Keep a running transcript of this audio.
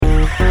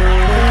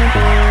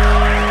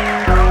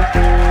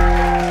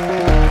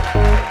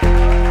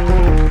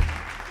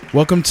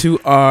Welcome to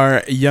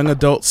our Young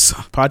Adults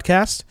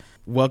podcast.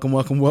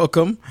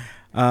 Welcome.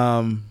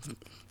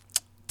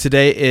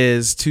 Today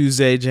is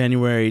Tuesday,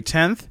 January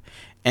 10th,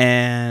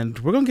 and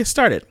we're going to get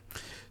started.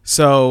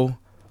 So,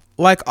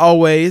 like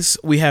always,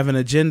 we have an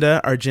agenda.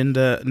 Our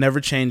agenda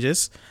never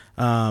changes.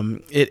 We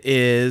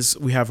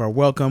have our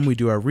welcome, we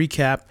do our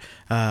recap,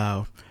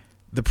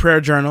 the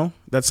prayer journal,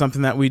 that's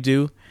something that we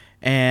do,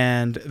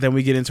 and then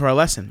we get into our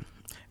lesson.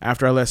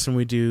 After our lesson,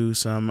 we do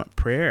some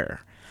prayer.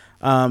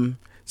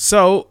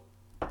 So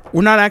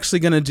we're not actually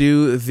going to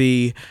do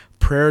the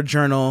prayer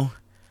journal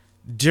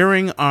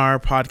during our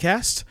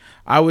podcast.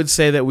 I would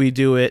say that we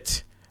do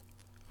it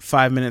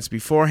 5 minutes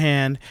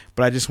beforehand,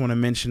 but I just want to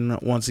mention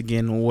once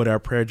again what our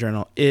prayer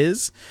journal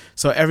is.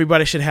 So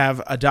everybody should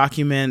have a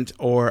document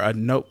or a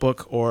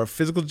notebook or a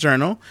physical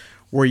journal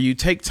where you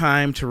take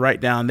time to write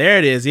down. There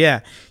it is.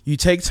 Yeah. You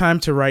take time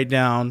to write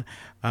down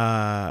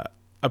a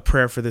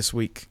prayer for this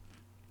week.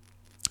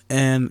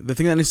 And the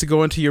thing that needs to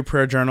go into your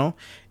prayer journal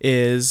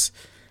is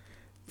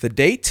the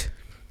date,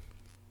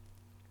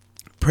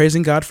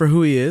 praising God for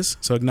who he is,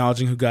 so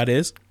acknowledging who God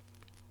is,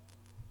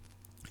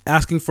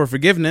 asking for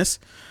forgiveness,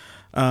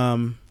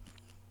 and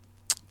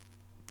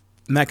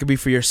that could be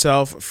for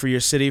yourself, for your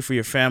city, for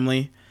your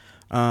family,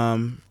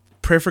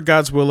 pray for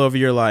God's will over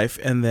your life,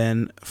 and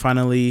then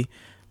finally,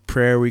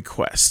 prayer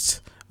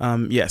requests.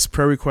 Yes,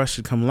 prayer requests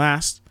should come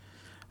last.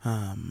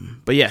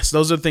 But yes,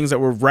 those are things that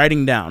we're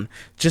writing down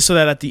just so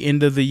that at the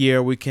end of the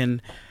year we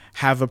can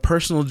have a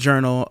personal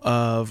journal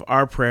of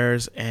our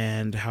prayers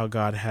and how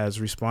God has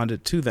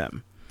responded to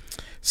them.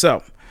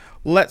 So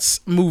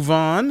let's move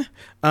on.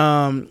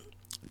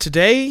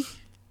 Today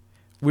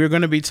we're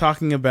going to be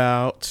talking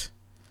about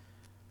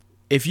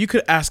if you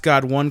could ask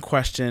God one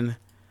question,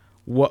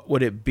 what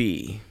would it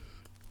be?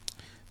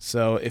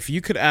 So if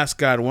you could ask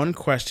God one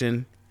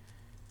question,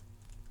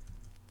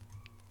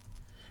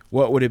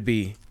 what would it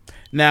be?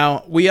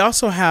 Now, we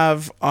also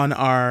have on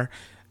our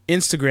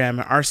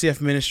Instagram,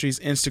 RCF Ministries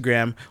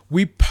Instagram,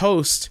 we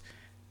post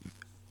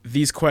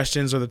these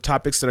questions or the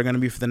topics that are going to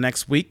be for the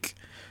next week.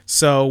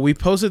 So we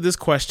posted this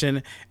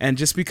question, and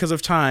just because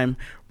of time,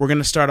 we're going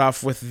to start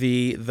off with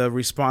the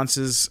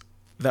responses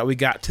that we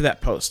got to that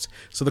post.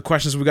 So the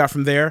questions we got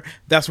from there,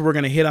 that's what we're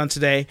going to hit on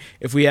today.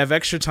 If we have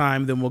extra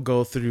time, then we'll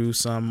go through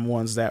some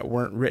ones that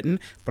weren't written,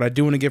 but I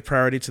do want to give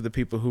priority to the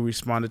people who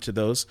responded to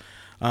those.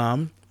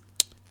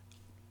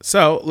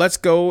 So let's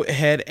go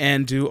ahead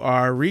and do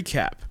our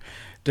recap.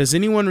 Does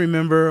anyone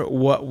remember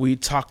what we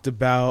talked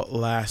about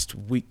last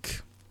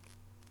week?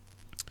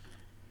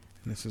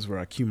 And this is where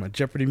I cue my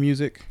Jeopardy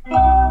music. So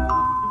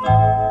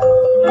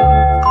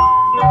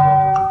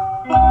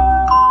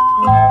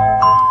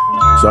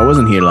I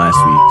wasn't here last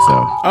week,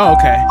 so. Oh,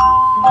 okay.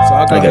 So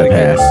I'll go ahead and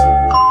pass.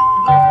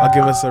 I'll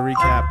give us a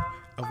recap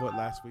of what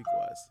last week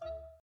was.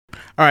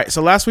 All right.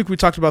 So last week we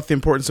talked about the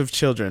importance of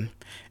children,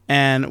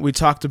 and we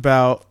talked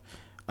about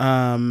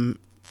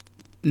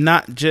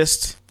not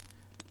just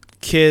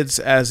kids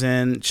as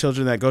in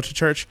children that go to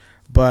church,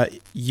 but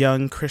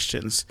young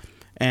Christians,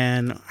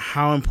 and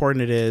how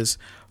important it is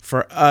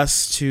for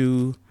us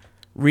to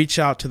reach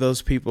out to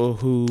those people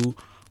who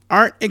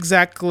aren't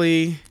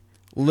exactly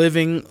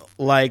living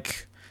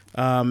like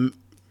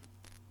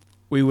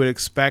we would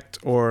expect,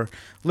 or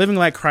living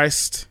like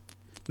Christ,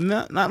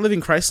 not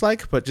living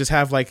Christ-like, but just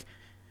have like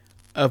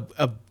a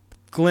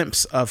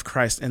glimpse of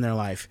Christ in their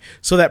life.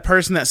 So that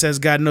person that says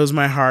God knows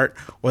my heart,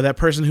 or that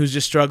person who's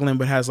just struggling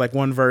but has like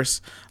one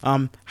verse,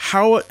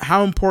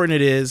 how important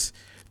it is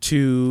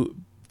to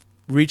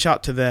reach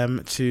out to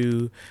them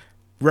to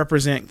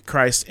represent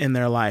Christ in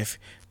their life,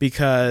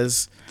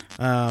 because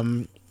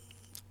God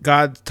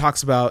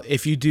talks about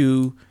if you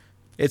do,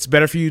 it's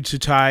better for you to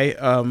tie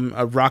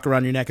a rock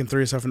around your neck and throw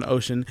yourself in the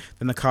ocean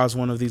than to cause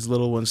one of these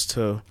little ones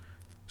to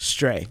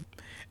stray.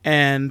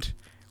 And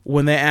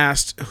when they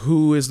asked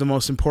who is the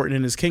most important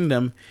in his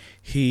kingdom,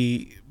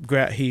 he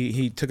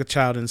took a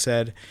child and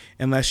said,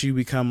 unless you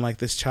become like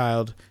this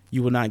child,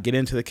 you will not get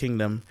into the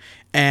kingdom.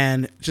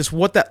 And just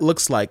what that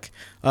looks like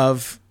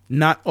of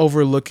not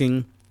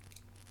overlooking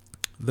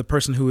the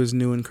person who is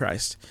new in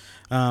Christ,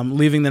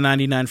 leaving the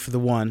 99 for the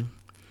one.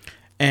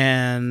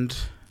 And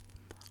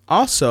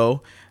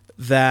also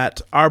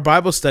that our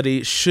Bible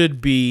study should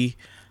be,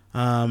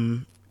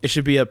 it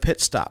should be a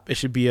pit stop. It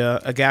should be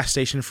a gas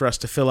station for us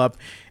to fill up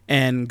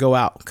and go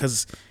out,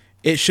 because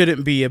it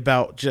shouldn't be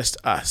about just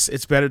us.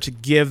 It's better to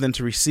give than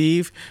to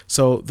receive.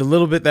 So the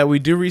little bit that we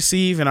do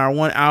receive in our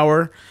 1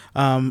 hour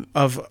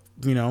of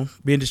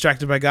being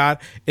distracted by God,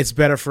 it's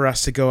better for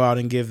us to go out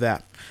and give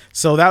that.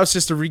 So that was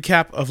just a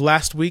recap of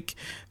last week.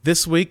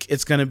 This week,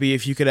 it's going to be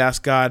if you could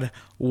ask God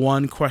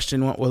one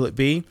question, what will it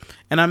be?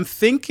 And I'm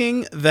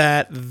thinking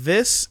that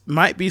this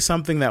might be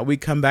something that we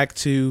come back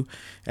to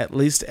at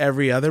least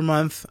every other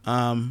month.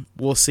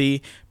 We'll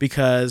see,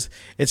 because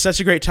it's such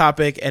a great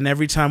topic, and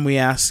every time we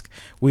ask,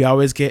 we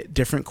always get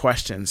different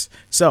questions.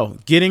 So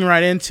getting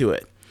right into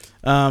it.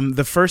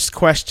 The first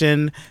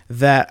question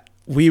that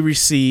we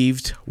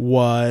received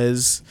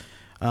was,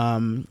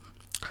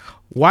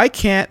 why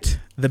can't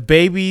the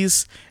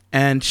babies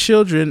and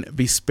children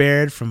be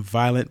spared from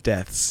violent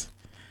deaths.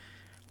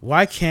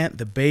 Why can't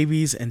the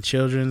babies and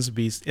children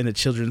be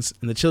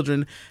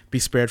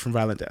spared from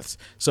violent deaths?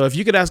 So if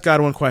you could ask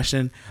God one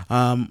question,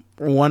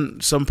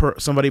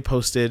 somebody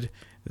posted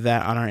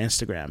that on our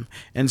Instagram,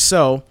 and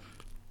so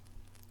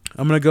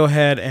I'm going to go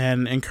ahead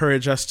and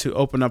encourage us to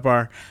open up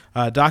our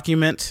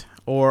document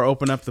or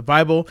open up the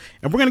Bible,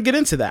 and we're going to get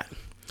into that.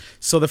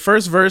 So the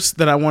first verse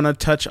that I want to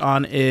touch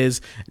on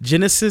is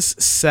Genesis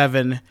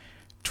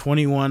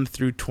 7:21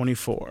 through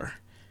 24.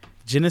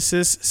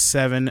 Genesis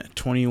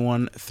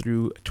 7:21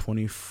 through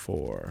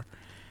 24.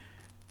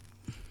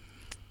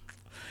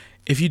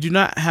 If you do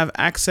not have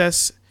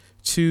access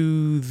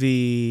to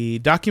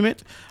the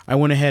document, I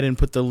went ahead and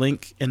put the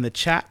link in the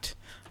chat.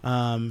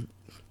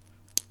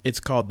 It's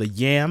called the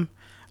YAM,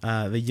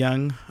 the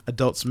Young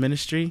Adults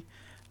Ministry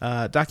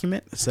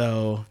document.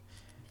 So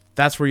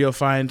that's where you'll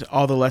find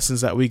all the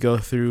lessons that we go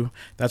through.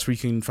 That's where you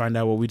can find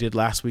out what we did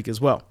last week as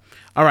well.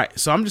 All right,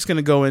 so I'm just going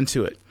to go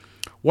into it.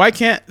 Why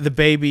can't the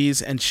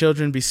babies and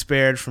children be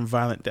spared from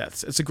violent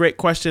deaths? It's a great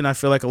question. I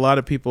feel like a lot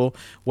of people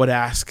would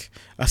ask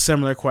a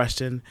similar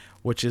question,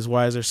 which is,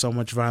 why is there so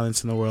much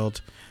violence in the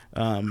world?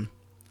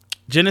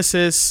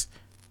 Genesis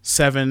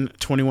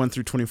 7:21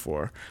 through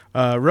 24.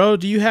 Ro,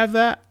 do you have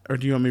that, or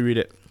do you want me to read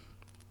it?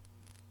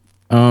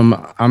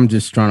 I'm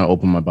just trying to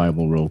open my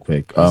Bible real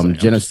quick.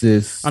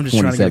 Genesis. I'm just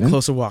 27. trying to get a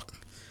closer walk.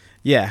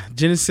 Yeah,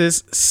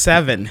 Genesis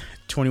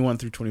 7:21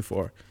 through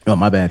 24. Oh,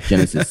 my bad.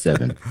 Genesis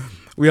 7.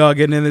 We all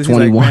getting in this. He's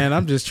like, man,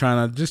 I'm just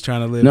trying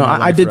to live. No,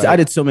 I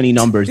did so many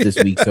numbers this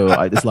week, so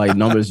it's like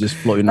numbers just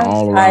floating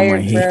all around my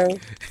head.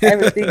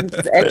 Everything's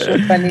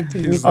extra funny to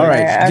me. All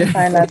right, I'm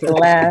trying not to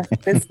laugh.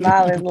 This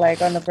smile is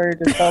like on the verge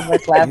of so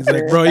much laughter. He's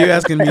like, bro, you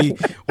asking me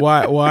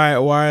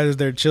why is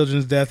there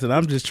children's death, and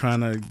I'm just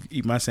trying to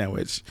eat my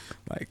sandwich.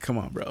 Like, come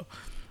on, bro.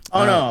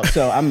 Oh no!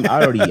 So I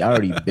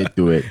already bit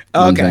through it.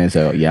 Okay.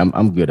 So yeah,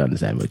 I'm good on the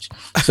sandwich.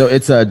 So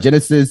it's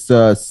Genesis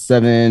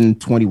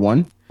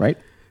 7:21, right?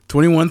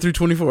 21 through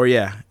 24,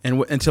 yeah.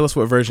 And tell us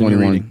what version you're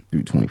reading. 21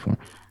 through 24.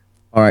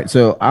 All right,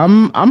 so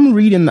I'm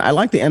reading. I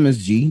like the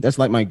MSG. That's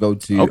like my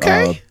go-to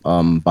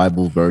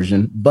Bible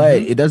version, but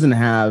it doesn't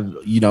have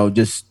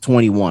just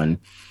 21.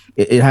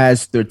 It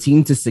has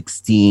 13 to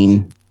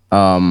 16,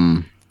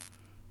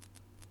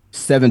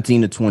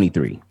 17 to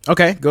 23.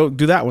 Okay, go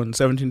do that one.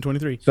 17 to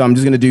 23. So I'm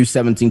just gonna do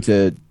 17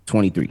 to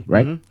 23,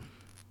 right? Mm-hmm.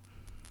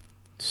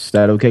 Is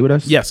that okay with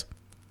us? Yes.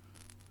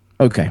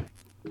 Okay.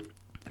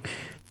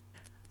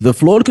 The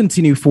flood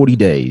continued 40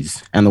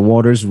 days, and the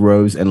waters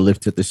rose and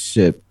lifted the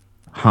ship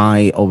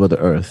high over the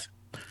earth.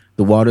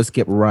 The waters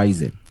kept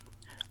rising.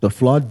 The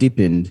flood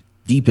deepened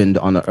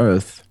on the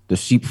earth. The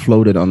ship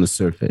floated on the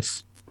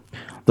surface.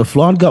 The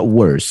flood got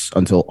worse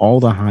until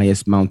all the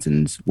highest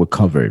mountains were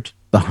covered.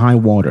 The high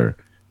water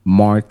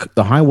mark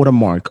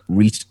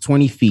reached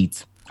 20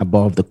 feet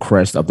above the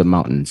crest of the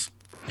mountains.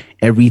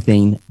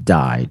 Everything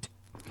died.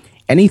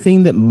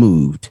 Anything that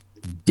moved,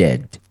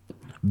 dead.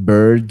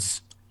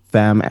 Birds,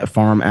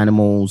 farm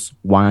animals,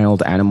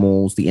 wild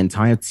animals, the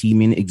entire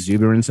teeming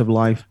exuberance of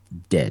life,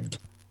 dead.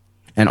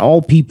 And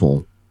all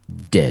people,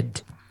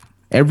 dead.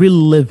 Every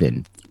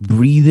living,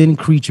 breathing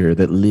creature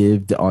that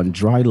lived on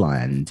dry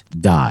land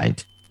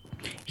died.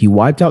 He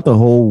wiped out the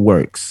whole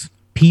works,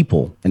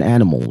 people and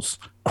animals,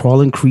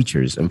 crawling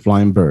creatures and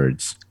flying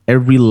birds,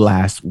 every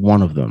last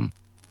one of them,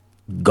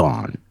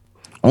 gone.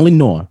 Only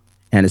Noah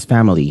and his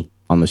family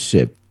on the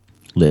ship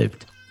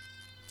lived.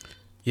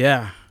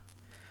 Yeah,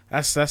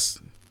 that's a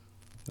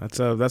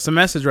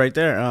message right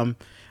there. I'm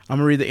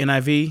gonna read the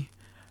NIV,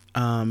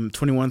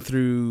 21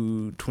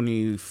 through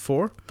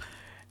 24.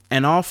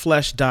 And all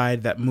flesh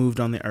died that moved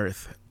on the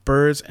earth,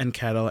 birds and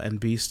cattle and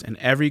beasts and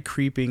every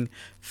creeping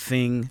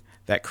thing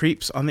that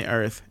creeps on the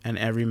earth, and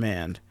every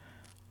man,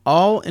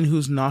 all in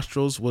whose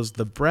nostrils was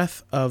the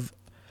breath of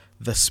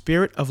the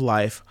spirit of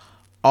life.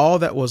 All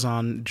that was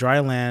on dry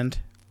land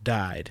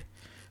died.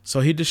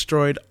 So he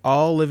destroyed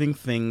all living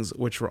things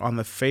which were on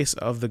the face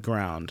of the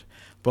ground,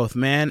 both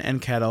man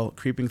and cattle,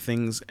 creeping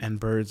things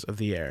and birds of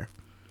the air.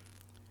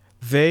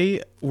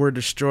 They were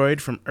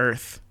destroyed from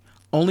earth.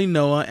 Only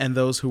Noah and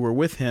those who were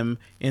with him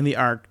in the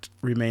ark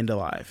remained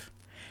alive.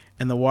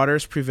 And the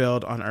waters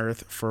prevailed on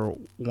earth for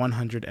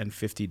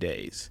 150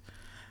 days.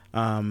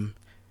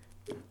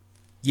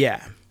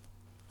 Yeah.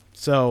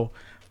 So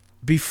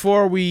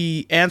before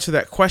we answer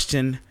that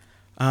question,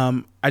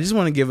 I just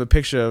want to give a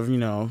picture of,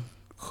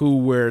 who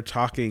we're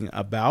talking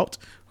about,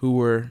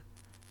 who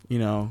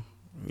you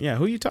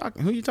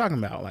talking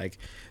about? Like,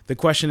 the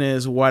question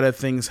is, why do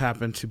things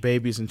happen to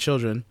babies and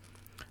children?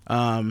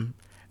 And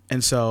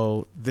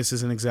so this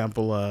is an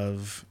example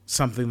of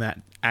something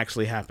that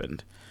actually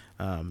happened.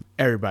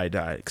 Everybody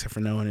died except for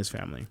Noah and his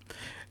family.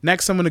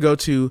 Next, I'm going to go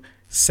to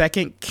 2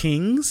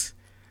 Kings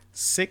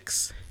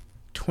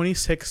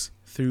 6:26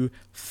 through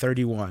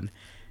 31.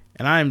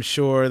 And I'm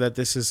sure that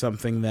this is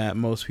something that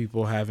most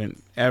people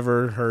haven't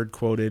ever heard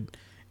quoted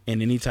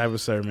in any type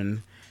of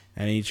sermon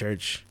at any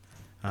church.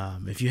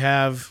 If you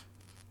have,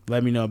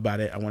 let me know about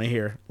it. I want to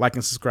hear. Like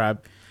and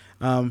subscribe.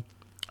 All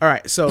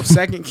right. So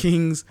 2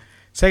 Kings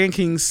 2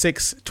 Kings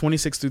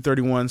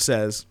 6:26-31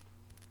 says,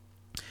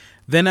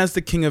 "Then as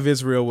the king of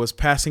Israel was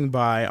passing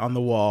by on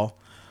the wall,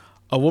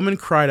 a woman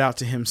cried out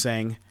to him,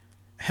 saying,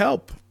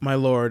 'Help, my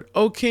lord,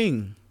 O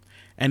king.'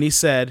 And he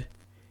said,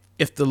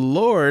 'If the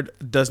Lord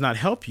does not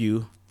help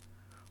you,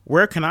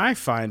 where can I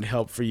find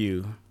help for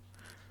you?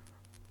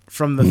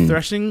 From the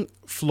threshing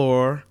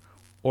floor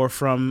or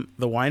from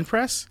the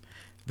winepress?'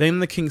 Then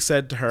the king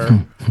said to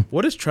her,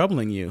 'What is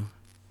troubling you?'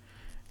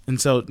 And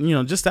so,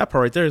 just that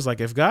part right there is like,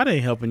 if God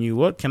ain't helping you,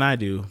 what can I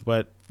do?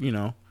 But,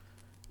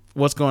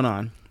 what's going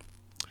on?"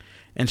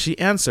 And she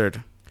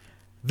answered,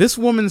 "This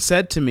woman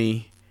said to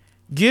me,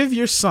 'Give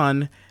your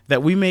son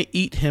that we may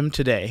eat him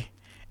today,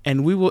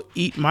 and we will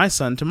eat my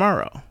son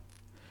tomorrow.'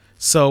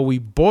 So we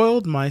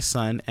boiled my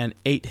son and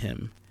ate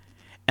him.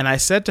 And I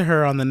said to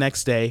her on the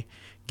next day,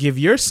 'Give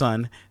your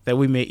son that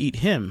we may eat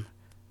him.'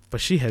 But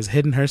she has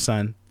hidden her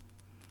son."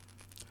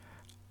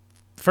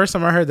 First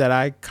time I heard that,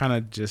 I kind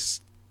of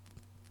just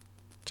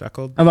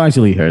chuckled. I've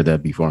actually heard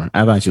that before.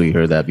 I've actually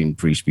heard that being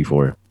preached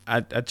before.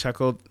 I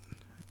chuckled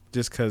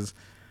just because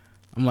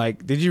I'm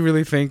like, did you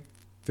really think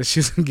that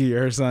she's going to give you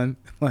her son?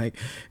 Like,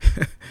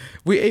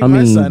 we ate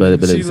my son. But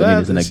she it's,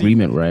 left, it's an and she-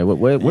 agreement, right?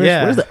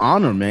 Where's the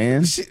honor,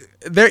 man?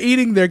 they're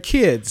eating their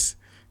kids.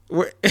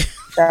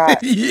 God.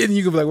 And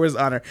you can be like, "Where's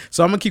the honor?"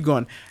 So I'm going to keep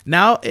going.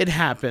 "Now it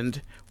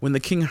happened when the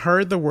king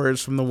heard the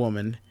words from the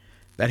woman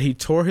that he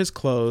tore his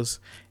clothes,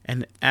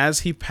 and as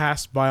he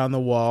passed by on the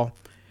wall,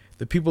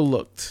 the people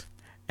looked,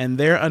 and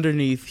there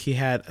underneath he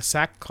had a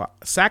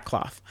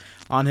sackcloth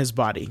on his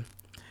body.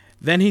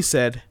 Then he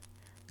said,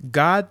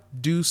 'God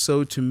do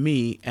so to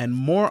me, and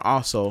more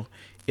also,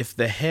 if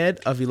the head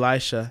of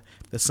Elisha,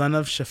 the son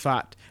of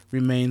Shaphat,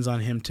 remains on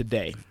him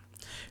today.'"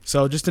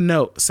 So just a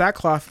note,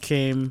 sackcloth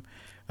came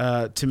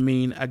to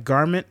mean a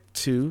garment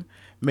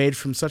made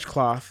from such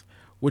cloth,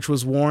 which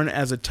was worn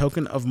as a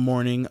token of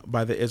mourning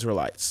by the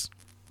Israelites.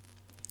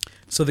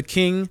 So the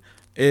king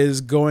is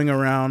going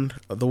around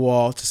the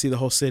wall to see the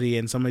whole city,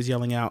 and somebody's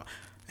yelling out,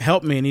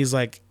 "Help me!" And he's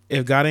like,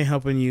 "If God ain't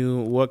helping you,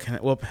 what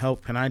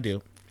help can I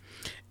do?"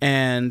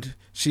 And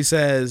she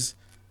says,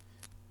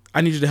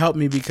 "I need you to help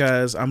me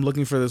because I'm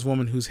looking for this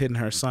woman who's hidden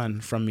her son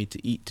from me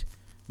to eat,"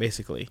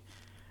 basically.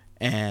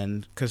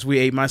 And because we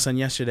ate my son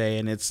yesterday,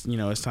 and it's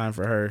time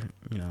for her,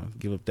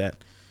 give up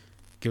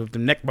the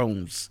neck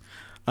bones.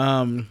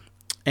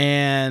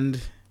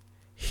 And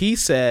he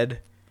said,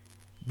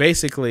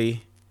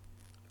 basically,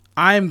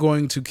 "I am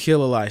going to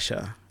kill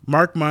Elisha.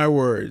 Mark my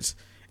words.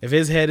 If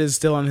his head is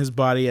still on his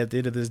body at the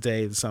end of this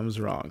day, something's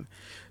wrong."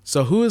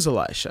 So who is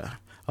Elisha?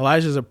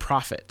 Elijah is a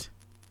prophet.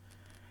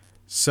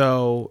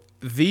 So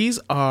these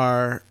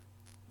are,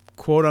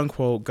 quote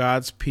unquote,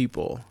 God's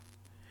people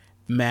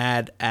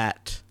mad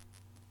at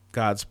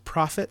God's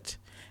prophet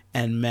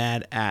and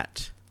mad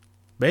at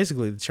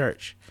basically the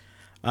church.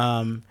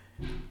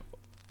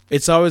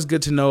 It's always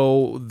good to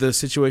know the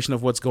situation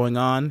of what's going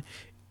on.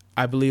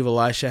 I believe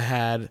Elisha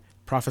had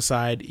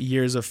prophesied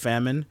years of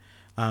famine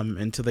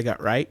until they got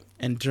right.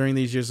 And during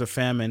these years of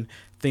famine,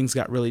 things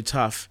got really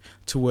tough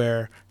to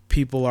where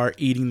people are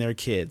eating their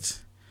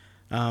kids.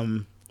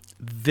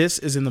 This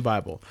is in the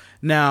Bible.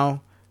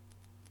 Now,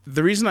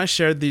 the reason I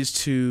shared these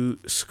two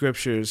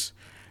scriptures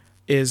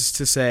is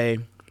to say,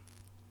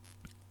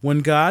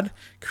 when God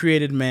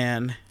created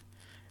man,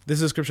 this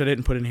is a scripture I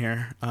didn't put in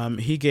here.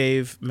 He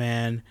gave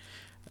man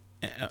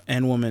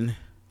and woman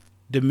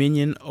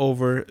dominion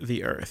over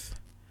the earth.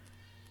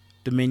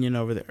 Dominion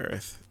over the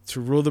earth. To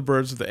rule the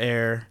birds of the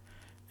air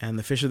and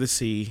the fish of the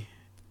sea.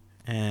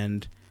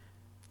 And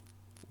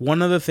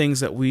one of the things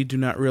that we do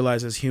not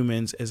realize as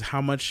humans is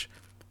how much,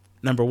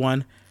 number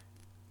one,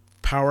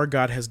 power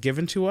God has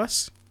given to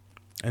us.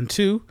 And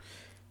two,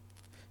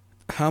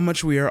 how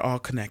much we are all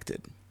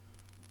connected.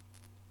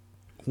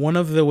 One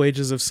of the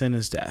wages of sin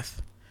is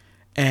death,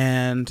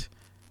 and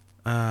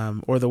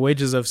or the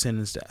wages of sin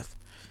is death.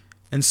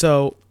 And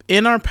so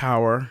in our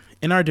power,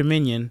 in our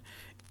dominion,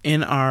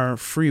 in our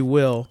free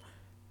will,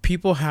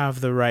 people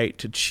have the right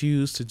to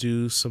choose to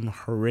do some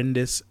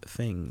horrendous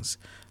things,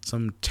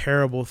 some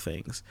terrible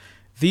things.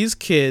 These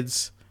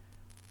kids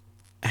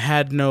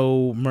had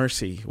no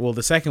mercy. Well,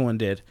 the second one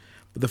did,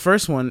 but the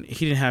first one,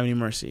 he didn't have any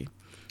mercy.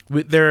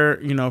 There,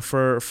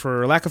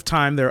 for lack of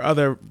time, there are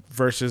other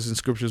verses and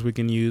scriptures we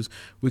can use.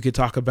 We could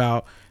talk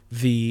about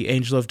the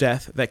angel of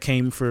death that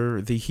came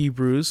for the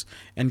Hebrews,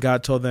 and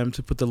God told them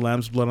to put the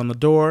lamb's blood on the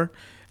door,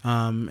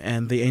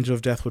 and the angel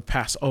of death would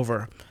pass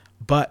over.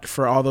 But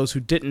for all those who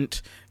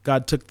didn't,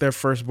 God took their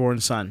firstborn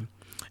son.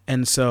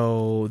 And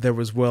so there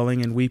was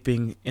wailing and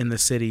weeping in the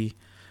city.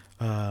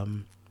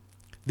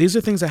 These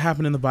are things that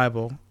happen in the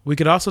Bible. We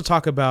could also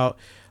talk about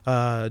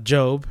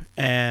Job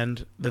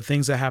and the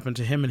things that happened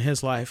to him in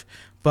his life.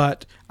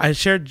 But I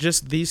shared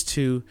just these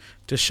two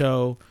to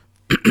show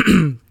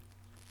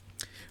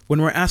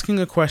when we're asking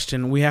a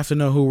question, we have to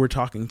know who we're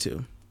talking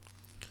to.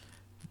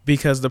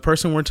 Because the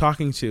person we're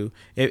talking to,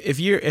 if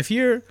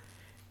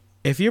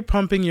you're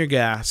pumping your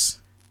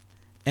gas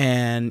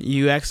and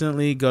you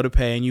accidentally go to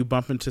pay and you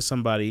bump into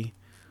somebody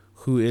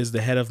who is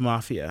the head of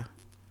mafia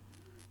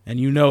and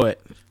you know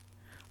it,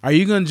 Are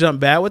you going to jump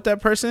bad with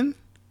that person?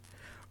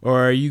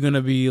 Or are you going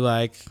to be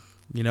like,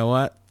 you know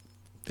what?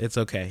 It's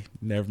okay.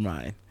 Never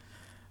mind.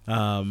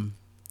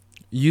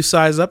 You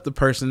size up the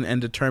person and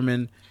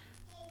determine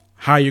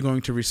how you're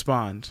going to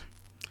respond.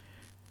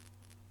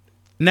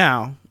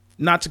 Now,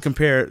 not to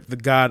compare the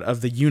God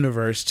of the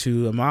universe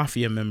to a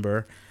mafia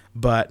member,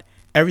 but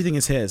everything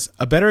is his.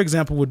 A better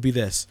example would be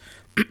this.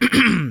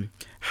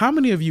 How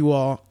many of you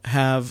all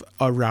have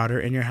a router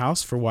in your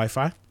house for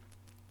Wi-Fi?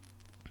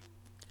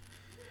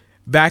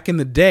 Back in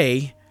the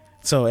day,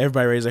 so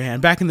everybody raise their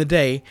hand. Back in the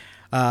day,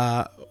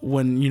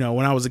 when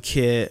I was a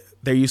kid,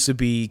 there used to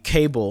be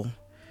cable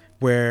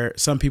where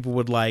some people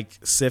would like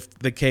sift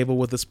the cable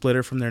with a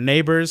splitter from their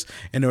neighbors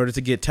in order to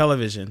get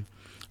television.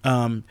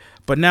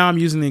 But now I'm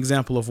using the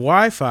example of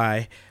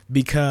Wi-Fi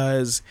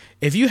because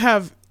do you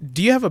have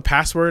a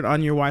password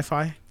on your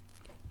Wi-Fi?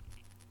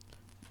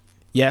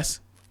 Yes,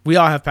 we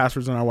all have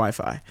passwords on our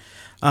Wi-Fi.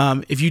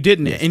 If you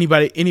didn't,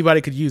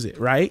 anybody could use it,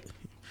 right?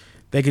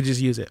 They could just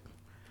use it.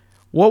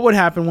 What would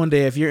happen one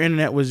day if your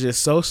internet was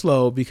just so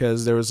slow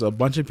because there was a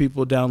bunch of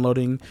people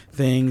downloading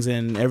things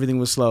and everything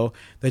was slow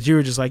that you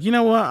were just like, you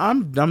know what,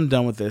 I'm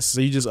done with this. So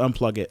you just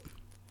unplug it.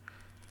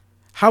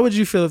 How would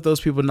you feel if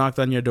those people knocked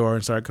on your door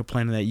and started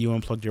complaining that you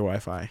unplugged your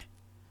Wi-Fi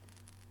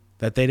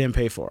that they didn't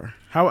pay for?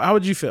 How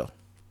would you feel?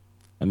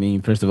 I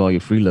mean, first of all, you're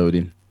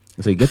freeloading.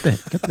 I say, get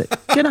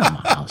out of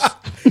my house.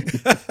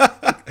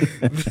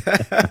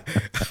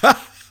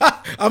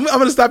 I'm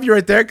gonna stop you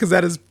right there because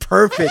that is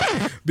perfect.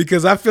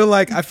 Because I feel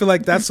like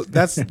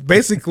that's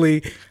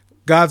basically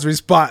God's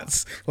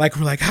response. Like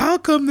we're like, how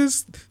come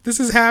this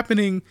is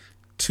happening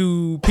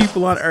to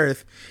people on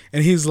earth?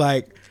 And he's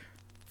like,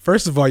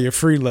 first of all, you're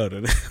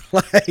freeloaded.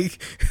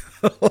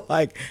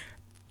 like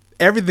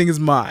everything is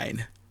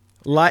mine.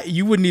 Like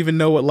you wouldn't even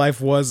know what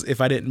life was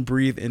if I didn't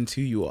breathe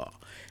into you all.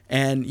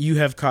 And you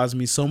have caused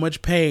me so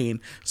much pain,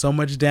 so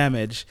much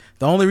damage.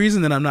 The only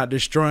reason that I'm not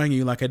destroying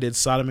you like I did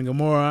Sodom and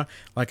Gomorrah,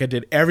 like I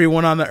did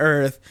everyone on the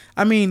earth.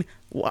 I mean,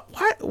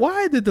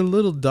 why did the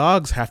little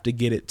dogs have to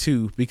get it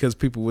too? Because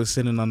people were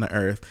sinning on the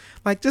earth.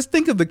 Like, just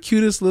think of the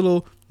cutest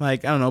little,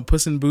 like, I don't know,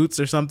 Puss in Boots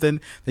or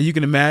something that you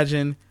can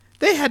imagine.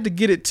 They had to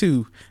get it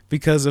too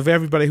because of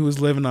everybody who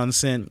was living in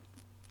sin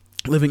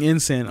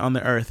on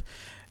the earth,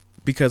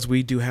 because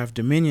we do have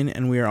dominion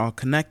and we are all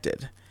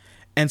connected.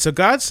 And so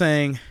God's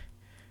saying,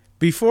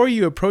 before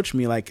you approach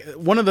me, like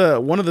one of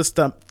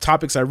the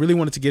topics I really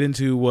wanted to get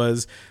into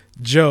was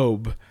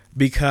Job,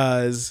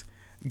 because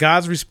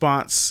God's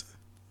response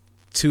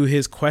to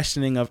his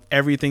questioning of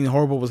everything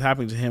horrible was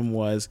happening to him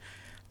was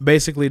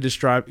basically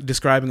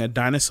describing a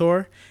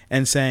dinosaur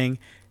and saying,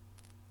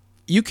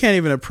 you can't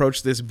even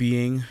approach this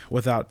being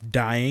without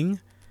dying.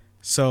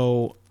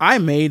 So I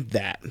made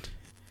that.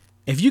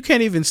 If you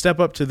can't even step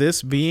up to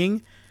this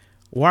being,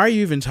 why are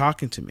you even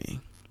talking to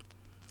me?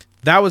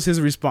 That was his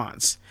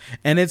response.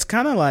 And it's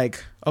kind of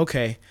like,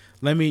 okay,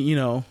 let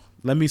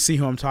me see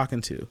who I'm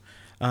talking to.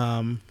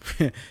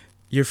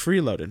 You're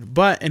freeloaded.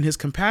 But in his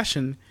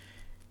compassion,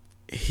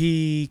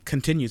 he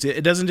continues.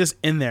 It doesn't just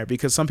end there,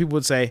 because some people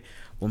would say,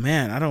 well,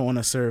 man, I don't want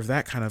to serve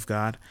that kind of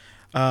God.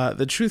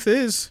 The truth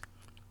is,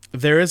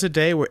 there is a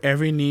day where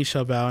every knee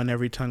shall bow and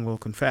every tongue will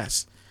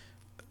confess.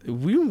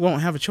 We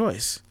won't have a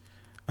choice.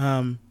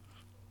 When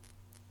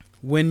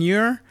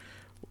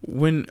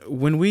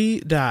we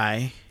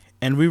die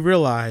and we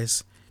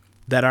realize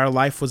that our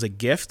life was a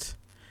gift,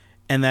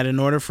 and that in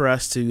order for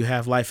us to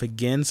have life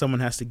again, someone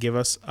has to give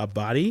us a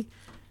body.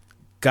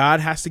 God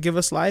has to give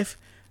us life.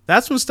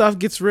 That's when stuff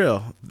gets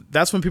real.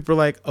 That's when people are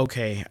like,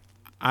 okay,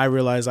 I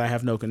realize I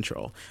have no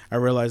control. I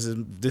realize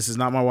this is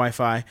not my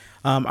Wi-Fi.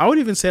 I would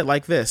even say it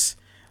like this.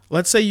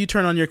 Let's say you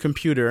turn on your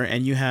computer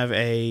and you have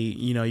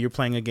you're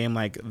playing a game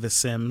like The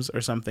Sims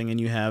or something,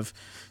 and you have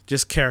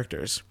just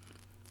characters.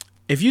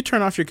 If you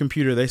turn off your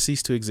computer, they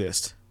cease to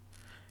exist.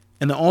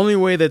 And the only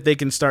way that they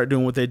can start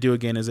doing what they do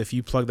again is if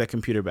you plug that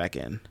computer back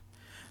in.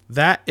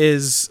 That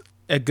is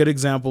a good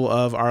example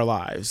of our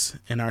lives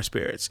and our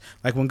spirits.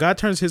 Like when God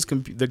turns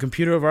the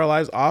computer of our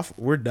lives off,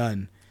 we're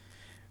done.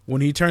 When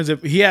he turns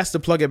it, he has to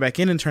plug it back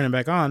in and turn it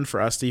back on for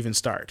us to even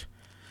start.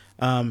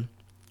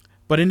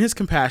 But in his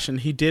compassion,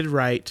 he did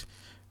write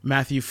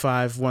Matthew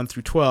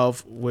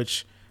 5:1-12,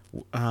 which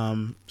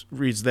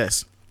reads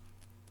this.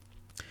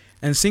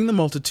 And seeing the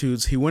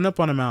multitudes, he went up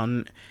on a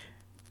mountain,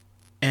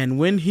 and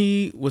when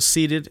he was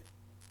seated,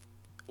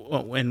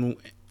 let me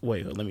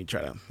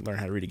try to learn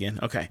how to read again.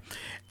 Okay.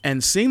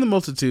 And seeing the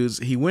multitudes,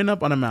 he went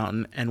up on a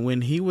mountain, and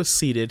when he was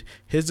seated,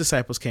 his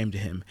disciples came to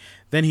him.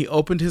 Then he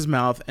opened his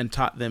mouth and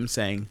taught them,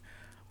 saying,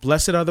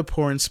 Blessed are the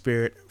poor in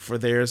spirit, for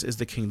theirs is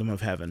the kingdom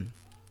of heaven.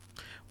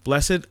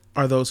 Blessed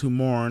are those who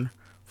mourn,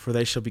 for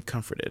they shall be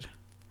comforted.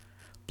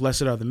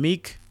 Blessed are the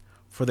meek,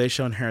 for they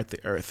shall inherit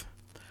the earth.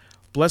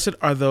 Blessed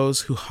are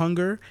those who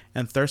hunger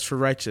and thirst for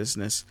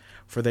righteousness,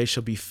 for they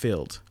shall be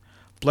filled.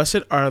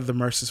 Blessed are the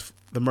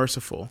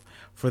merciful,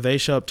 for they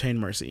shall obtain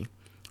mercy.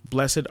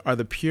 Blessed are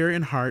the pure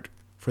in heart,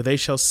 for they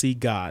shall see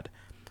God.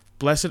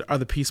 Blessed are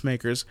the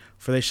peacemakers,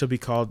 for they shall be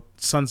called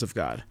sons of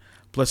God.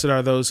 Blessed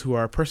are those who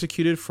are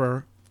persecuted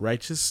for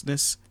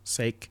righteousness'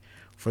 sake,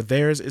 for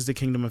theirs is the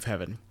kingdom of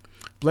heaven.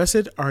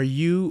 Blessed are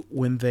you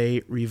when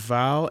they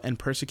revile and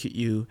persecute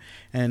you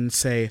and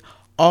say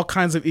all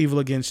kinds of evil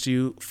against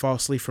you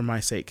falsely for my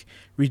sake.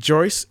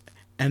 Rejoice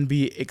and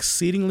be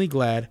exceedingly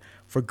glad,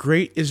 for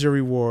great is your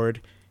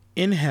reward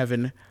in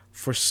heaven,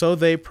 for so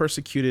they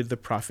persecuted the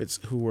prophets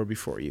who were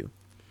before you.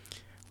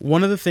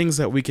 One of the things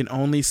that we can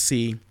only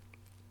see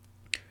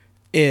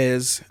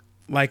is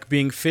like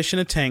being fish in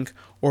a tank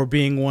or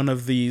being one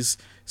of these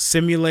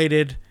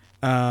simulated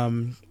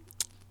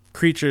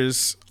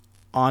creatures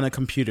on a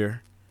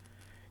computer.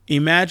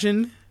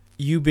 Imagine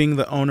you being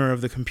the owner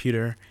of the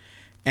computer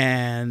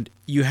and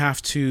you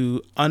have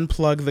to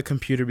unplug the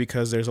computer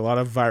because there's a lot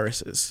of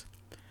viruses.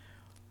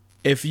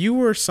 If you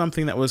were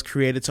something that was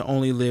created to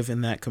only live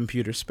in that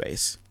computer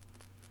space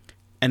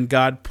and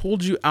God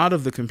pulled you out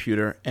of the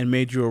computer and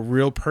made you a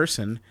real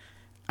person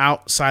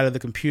outside of the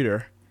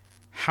computer,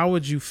 how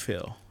would you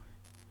feel?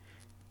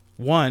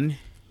 One,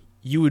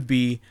 you would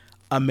be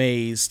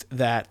amazed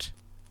that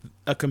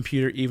a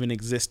computer even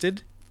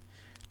existed.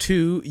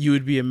 Two, you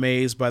would be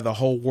amazed by the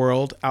whole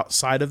world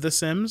outside of the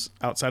Sims,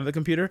 outside of the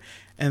computer.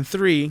 And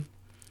three,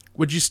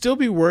 would you still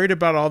be worried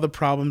about all the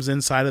problems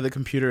inside of the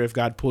computer if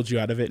God pulled you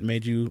out of it and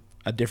made you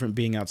a different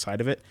being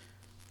outside of it?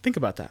 Think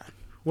about that.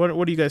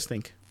 What do you guys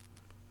think?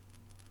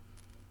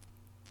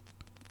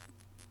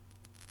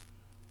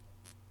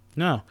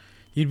 No.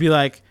 You'd be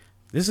like,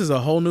 this is a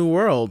whole new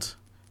world.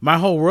 My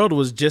whole world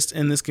was just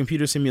in this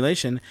computer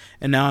simulation,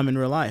 and now I'm in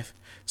real life.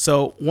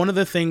 So one of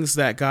the things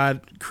that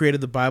God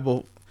created the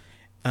Bible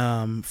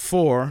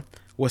for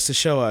was to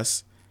show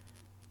us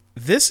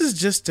this is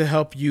just to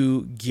help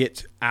you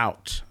get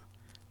out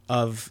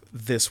of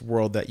this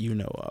world that you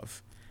know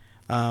of.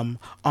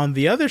 On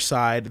the other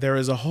side, there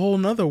is a whole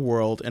nother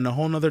world and a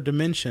whole nother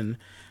dimension,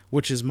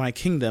 which is my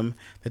kingdom,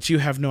 that you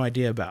have no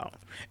idea about.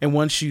 And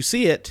once you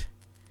see it,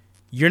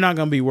 you're not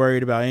going to be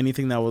worried about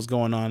anything that was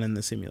going on in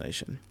the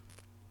simulation.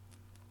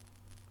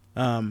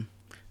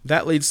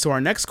 That leads to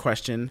our next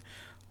question,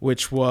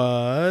 which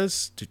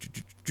was,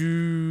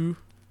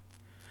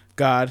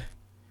 God,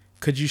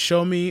 could you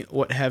show me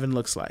what heaven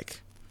looks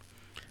like?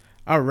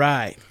 All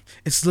right.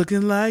 It's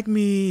looking like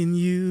me and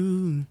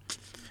you.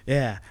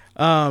 Yeah.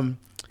 Can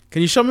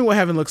you show me what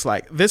heaven looks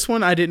like? This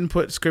one, I didn't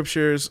put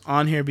scriptures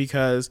on here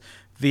because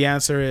the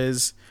answer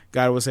is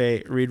God will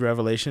say, read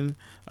Revelation,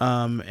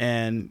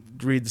 and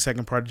read the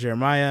second part of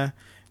Jeremiah.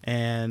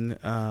 And,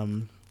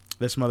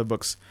 there's some other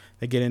books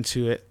that get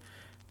into it,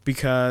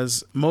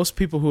 because most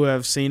people who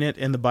have seen it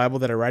in the Bible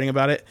that are writing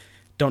about it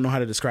don't know how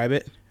to describe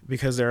it,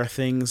 because there are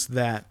things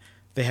that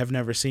they have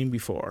never seen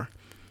before.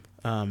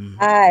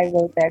 I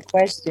wrote that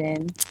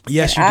question.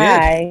 Yes, you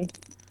did.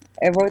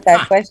 I wrote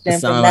that question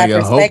from that like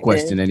a whole perspective.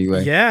 question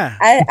anyway. Yeah.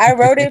 I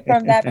wrote it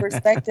from that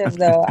perspective,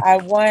 though. I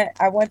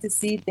want to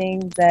see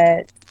things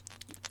that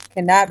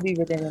cannot be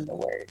written in the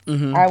Word.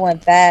 Mm-hmm. I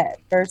want that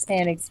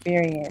firsthand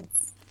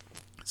experience.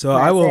 So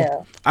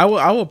myself. I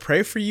will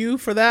pray for you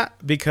for that,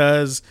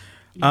 because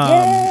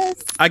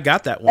Yes. I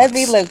got that once. Let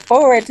me look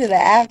forward to the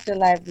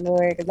afterlife,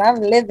 Lord, because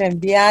I'm living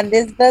beyond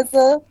this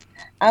vessel.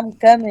 I'm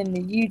coming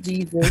to you,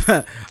 Jesus.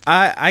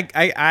 I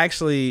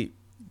actually,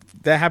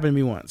 that happened to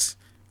me once.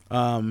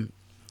 And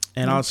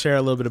I'll share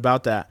a little bit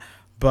about that.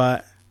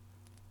 But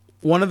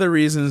one of the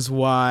reasons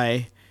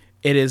why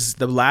it is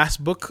the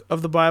last book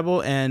of the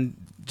Bible, and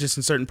just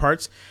in certain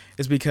parts,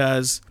 is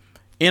because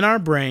in our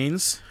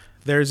brains,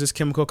 there's this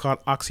chemical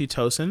called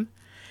oxytocin,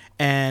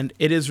 and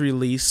it is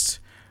released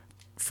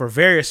for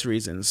various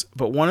reasons.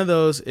 But one of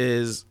those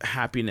is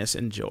happiness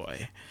and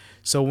joy.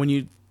 So when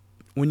you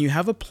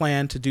have a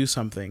plan to do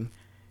something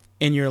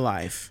in your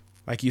life,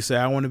 like you say,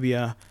 I want to be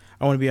a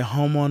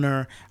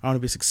homeowner, I want to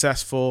be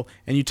successful,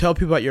 and you tell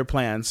people about your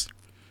plans,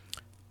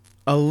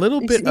 a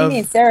little bit You of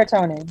mean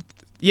serotonin.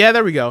 Yeah,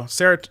 there we go.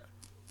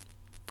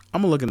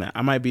 I'm looking at that.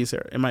 It might be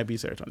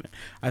serotonin.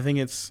 I think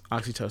it's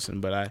oxytocin,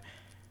 but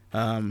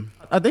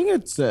I think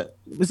it's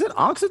is it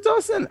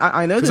oxytocin?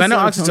 I know 'Cause that I know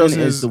serotonin oxytocin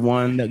is is the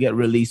one that get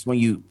released when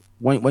you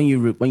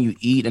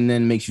eat and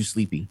then makes you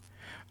sleepy.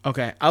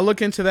 okay, I'll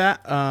look into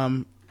that.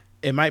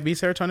 It might be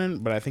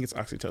serotonin, but I think it's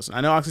oxytocin.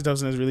 I know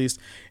oxytocin is released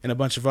in a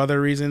bunch of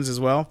other reasons as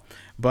well,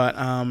 but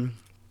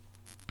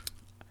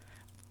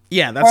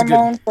yeah, that's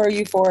Hormone a good. for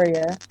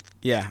euphoria.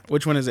 Yeah,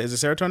 which one is it?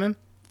 Is it serotonin?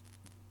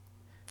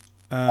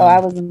 I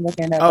wasn't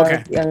looking up.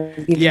 Okay.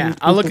 Yeah,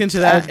 I'll look into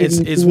that.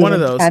 It's one of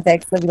those.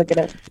 Context. Let me look it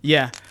up.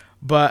 Yeah,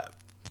 but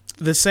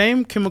the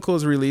same chemical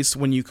is released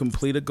when you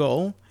complete a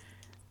goal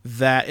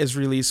that is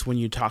released when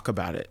you talk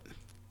about it.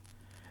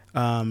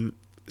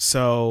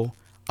 So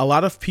a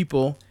lot of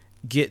people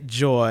get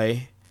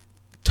joy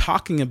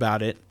talking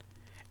about it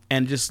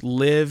and just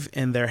live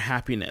in their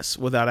happiness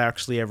without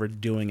actually ever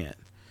doing it.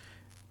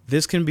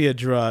 This can be a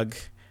drug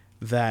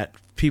that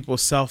people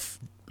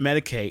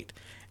self-medicate.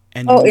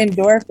 And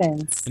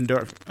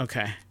endorphins.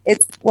 Okay.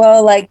 It's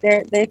like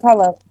they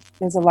call up.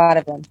 There's a lot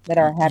of them that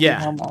are happy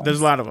hormones.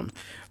 There's a lot of them.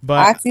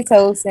 But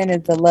oxytocin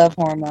is the love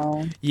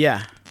hormone.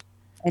 Yeah.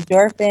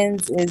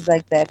 Endorphins is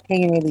like the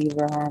pain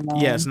reliever hormone.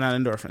 Yeah, it's not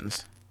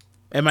endorphins.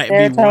 It might be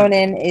one.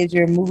 Serotonin is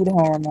your mood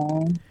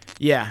hormone,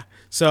 Yeah.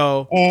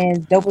 So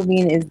and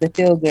dopamine is the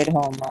feel good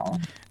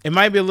hormone. it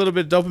might be a little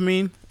bit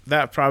dopamine.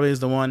 That probably is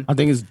the one. I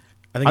think it's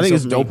I think I think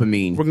it's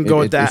dopamine. dopamine. We're gonna go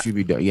with It that. should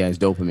be yeah, it's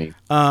dopamine.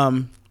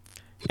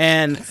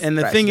 And the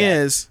Scratch thing that.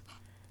 is,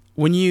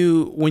 when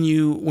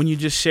you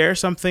just share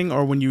something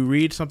or when you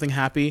read something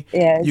happy,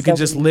 Yeah, it's you can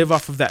just dopamine. live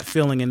off of that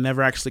feeling and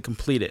never actually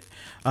complete it.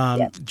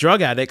 Yeah.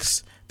 Drug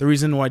addicts, the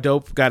reason why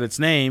dope got its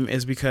name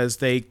is because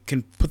they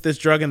can put this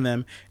drug in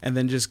them and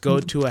then just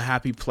go to a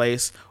happy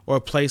place or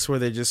a place where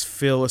they just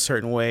feel a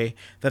certain way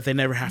that they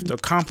never have to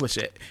accomplish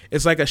it.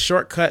 It's like a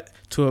shortcut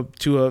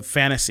to a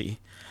fantasy.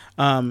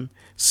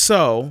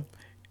 So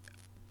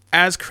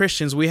as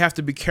Christians, we have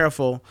to be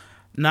careful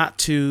not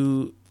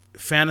to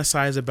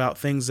fantasize about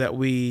things that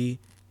we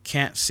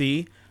can't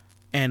see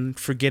and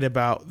forget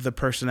about the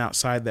person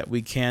outside that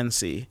we can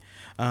see.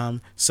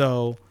 It's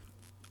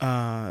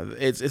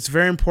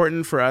very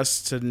important for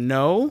us to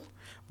know,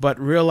 but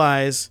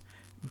realize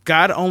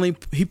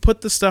He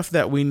put the stuff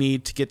that we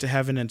need to get to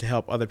heaven and to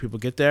help other people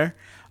get there.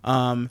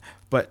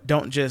 But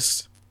don't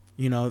just,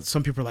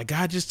 some people are like,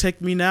 God, just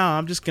take me now.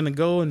 I'm just gonna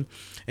go and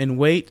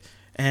wait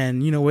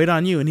and wait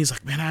on you. And he's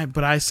like, man,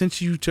 I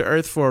sent you to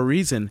earth for a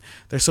reason.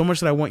 There's so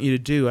much that I want you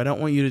to do. I don't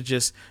want you to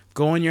just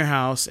go in your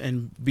house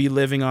and be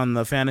living on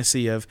the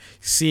fantasy of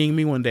seeing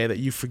me one day that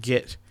you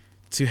forget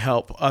to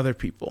help other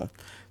people.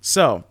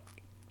 So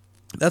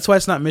that's why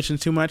it's not mentioned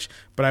too much,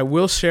 but I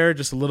will share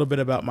just a little bit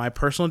about my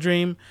personal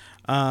dream.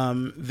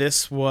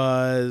 This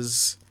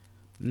was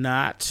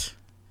not,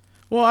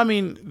 well, I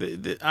mean,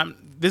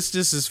 this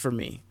is for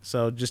me,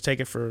 so just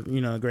take it for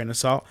a grain of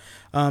salt.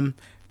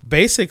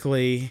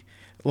 Basically,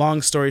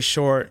 long story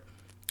short,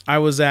 I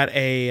was at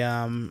a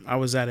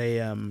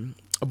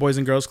boys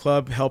and girls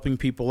club helping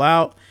people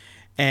out,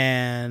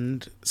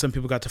 and some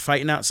people got to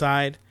fighting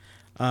outside.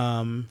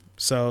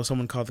 So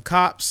someone called the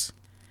cops,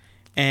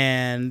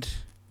 and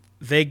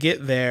they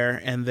get there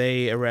and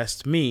they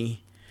arrest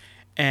me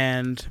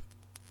and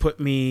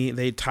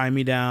they tie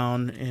me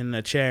down in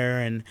a chair,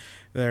 and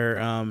they're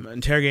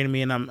interrogating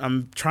me, and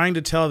I'm trying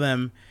to tell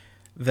them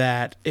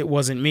that it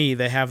wasn't me.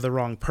 They have the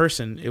wrong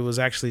person. It was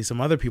actually some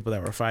other people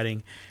that were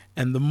fighting.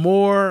 And the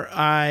more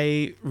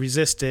I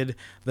resisted,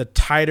 the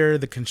tighter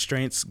the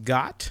constraints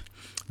got.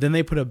 Then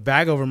they put a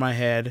bag over my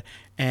head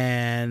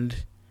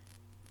and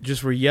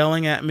just were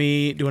yelling at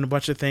me, doing a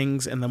bunch of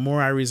things. And the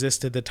more I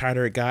resisted, the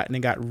tighter it got, and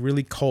it got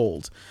really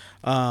cold.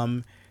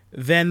 Then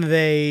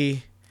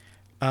they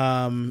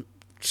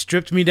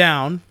stripped me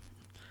down,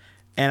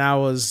 and I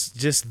was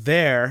just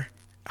there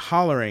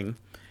hollering.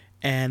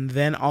 And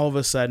then all of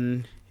a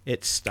sudden,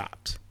 it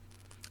stopped.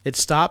 It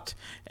stopped,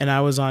 and I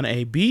was on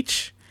a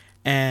beach,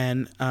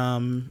 and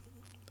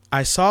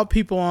I saw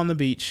people on the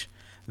beach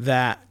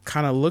that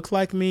kind of looked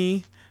like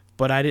me,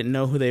 but I didn't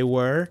know who they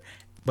were.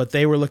 But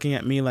they were looking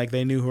at me like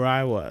they knew who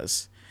I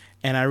was.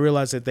 And I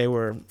realized that they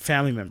were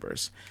family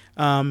members.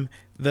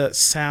 The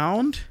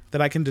sound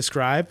that I can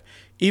describe,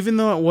 even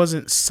though it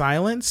wasn't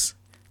silence,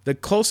 the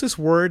closest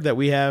word that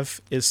we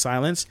have is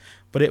silence,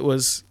 but it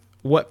was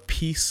what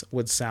peace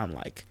would sound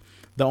like.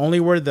 The only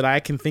word that I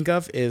can think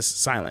of is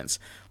silence,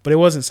 but it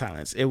wasn't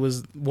silence. It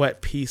was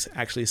what peace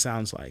actually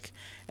sounds like.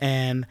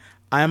 And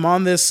I'm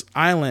on this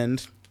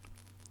island.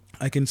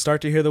 I can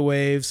start to hear the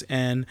waves,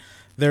 and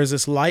there's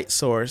this light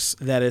source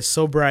that is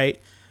so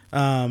bright.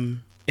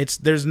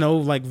 There's no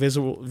like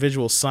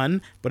visual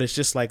sun, but it's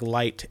just like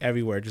light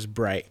everywhere, just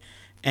bright.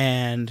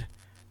 And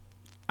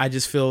I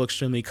just feel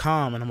extremely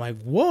calm, and I'm like,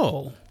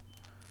 whoa,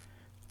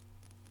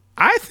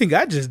 I think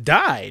I just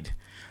died.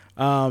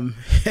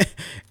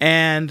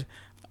 And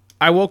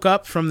I woke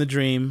up from the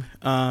dream,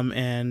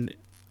 and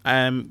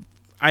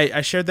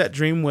I shared that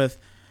dream with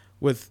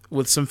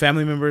some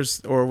family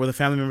members, or with a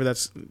family member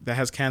that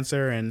has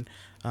cancer, and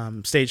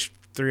stage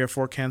 3 or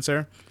 4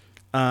 cancer,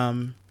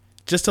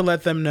 just to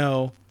let them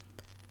know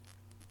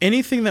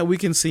anything that we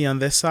can see on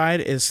this side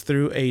is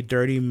through a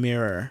dirty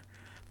mirror.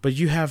 But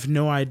you have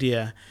no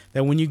idea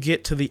that when you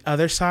get to the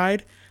other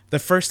side, the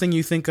first thing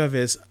you think of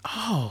is,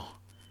 oh,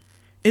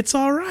 it's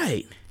all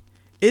right.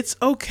 It's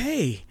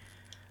okay.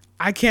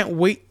 I can't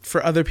wait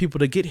for other people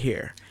to get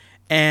here.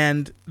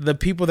 And the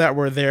people that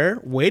were there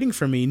waiting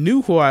for me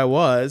knew who I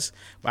was,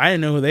 but I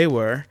didn't know who they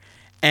were.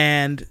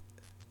 And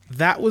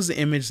that was the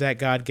image that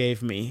God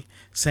gave me,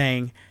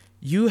 saying,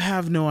 you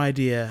have no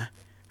idea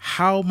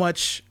how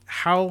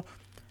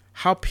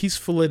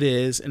peaceful it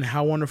is and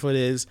how wonderful it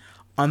is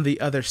on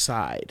the other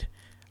side.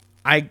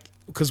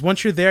 Because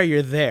once you're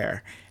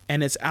there,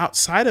 and it's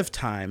outside of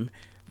time,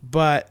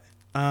 but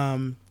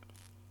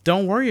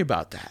don't worry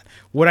about that.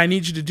 What I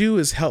need you to do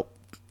is help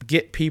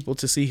get people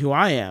to see who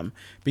I am,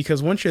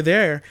 because once you're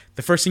there,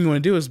 the first thing you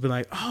want to do is be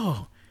like,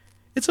 oh,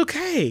 it's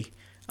okay.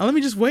 Now let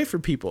me just wait for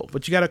people,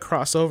 but you got to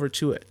cross over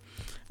to it.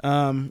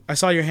 I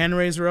saw your hand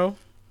raised, Ro.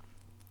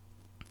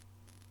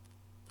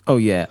 Oh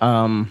yeah.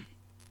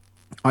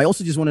 I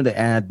also just wanted to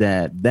add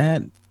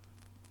that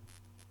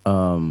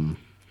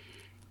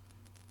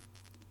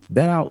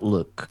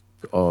outlook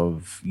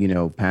of, you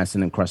know,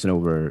 passing and crossing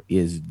over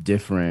is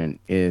different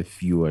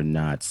if you are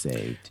not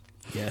saved.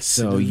 Yes.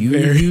 So it is you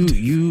very you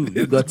different.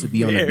 you got to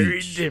be on a Very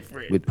beach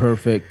different. with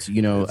perfect,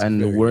 you know, It's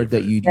and the very word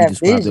that different. you That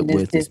described it vision is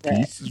with is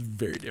different. It's peace.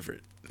 very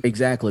different.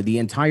 Exactly. The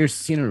entire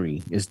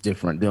scenery is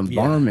different. The Yeah.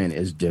 environment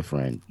is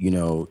different. You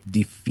know,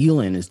 the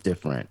feeling is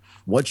different.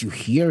 What you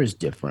hear is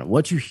different.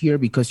 What you hear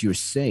because you're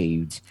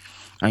saved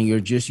and you're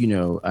just, you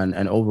know,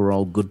 an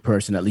overall good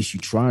person, at least you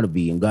try to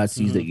be, and God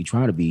sees that you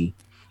try to be.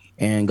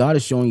 And God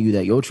is showing you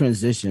that your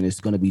transition is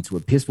going to be to a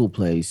peaceful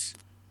place,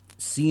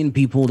 seeing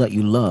people that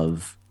you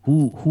love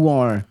who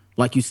are,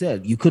 like you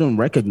said, you couldn't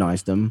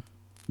recognize them,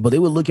 but they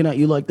were looking at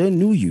you like they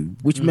knew you,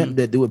 which meant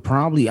that they would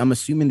probably, I'm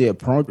assuming they're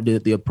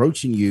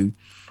approaching you,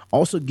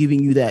 also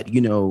giving you that,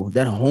 you know,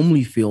 that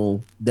homely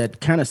feel that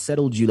kind of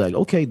settled you like,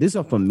 okay, these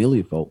are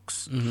familiar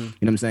folks. You know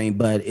what I'm saying?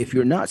 But if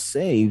you're not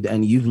saved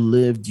and you've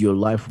lived your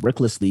life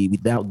recklessly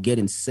without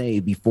getting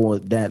saved before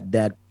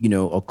that, you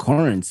know,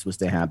 occurrence was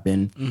to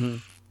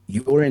happen,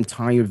 your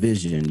entire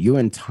vision, your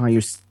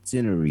entire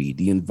scenery,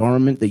 the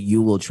environment that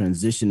you will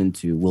transition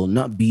into will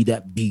not be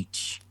that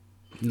beach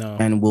No.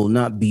 and will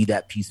not be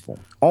that peaceful.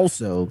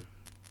 Also,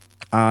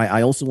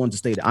 I also want to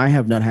state I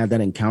have not had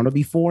that encounter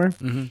before,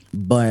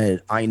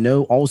 but I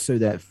know also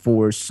that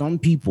for some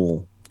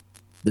people,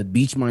 the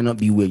beach might not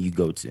be where you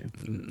go to.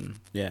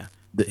 Yeah.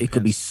 It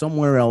could be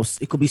somewhere else.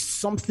 It could be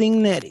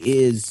something that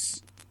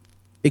is.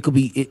 It could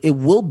be. It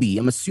will be.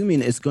 I'm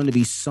assuming it's going to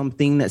be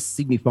something that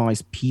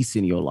signifies peace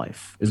in your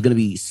life. It's going to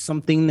be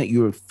something that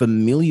you're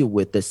familiar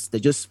with.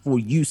 That just for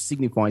you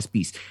signifies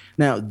peace.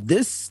 Now,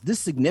 this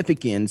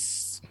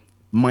significance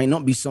might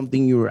not be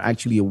something you're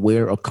actually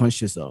aware or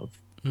conscious of,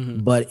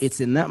 but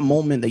it's in that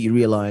moment that you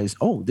realize,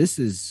 oh, this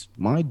is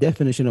my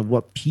definition of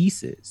what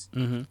peace is.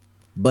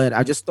 But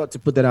I just thought to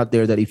put that out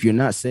there that if you're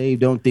not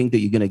saved, don't think that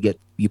you're gonna get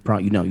you're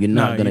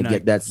not gonna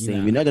get that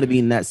same. You're not gonna be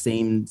in that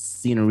same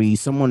scenery.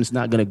 Someone's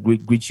not gonna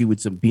greet you with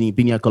some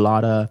pina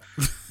colada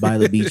by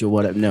the beach or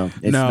whatever. No,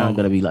 it's not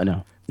gonna be like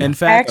no. In I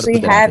fact,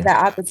 actually had the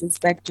opposite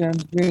spectrum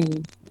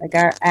dream. Like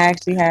I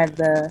actually had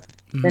the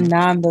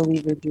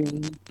non-believer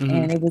dream,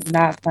 and it was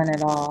not fun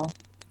at all.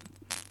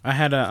 I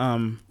had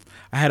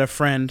a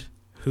friend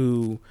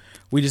who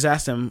we just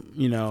asked him,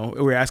 you know,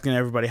 we were asking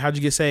everybody, how'd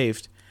you get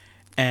saved?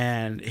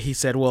 And he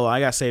said, well, I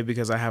got saved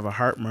because I have a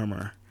heart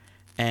murmur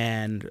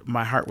and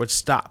my heart would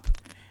stop.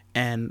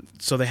 And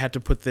so they had to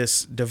put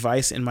this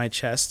device in my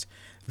chest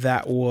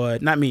that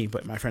would, not me,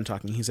 but my friend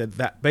talking, he said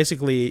that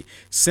basically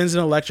sends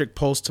an electric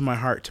pulse to my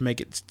heart to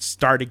make it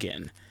start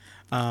again.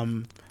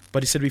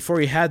 But he said before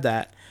he had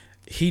that,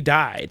 he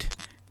died.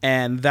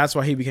 And that's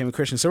why he became a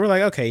Christian. So we're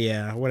like, okay,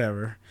 yeah,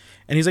 whatever.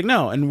 And he's like,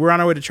 no. And we're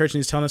on our way to church and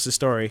he's telling us the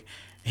story.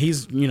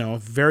 He's, you know,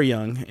 very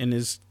young, in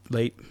his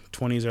late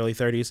 20s, early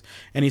 30s.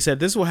 And he said,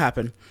 this will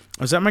happen.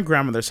 I was at my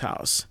grandmother's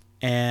house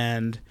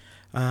and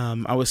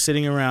I was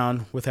sitting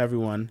around with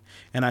everyone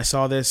and I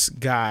saw this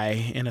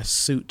guy in a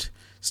suit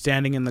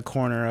standing in the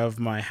corner of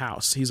my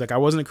house. He's like, I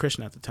wasn't a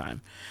Christian at the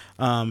time.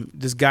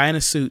 This guy in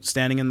a suit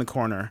standing in the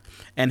corner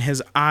and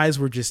his eyes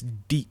were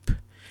just deep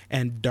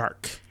and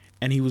dark.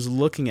 And he was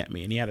looking at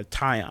me and he had a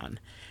tie on.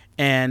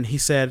 And he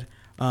said,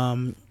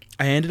 I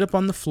ended up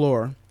on the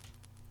floor.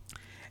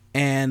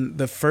 And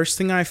the first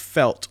thing I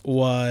felt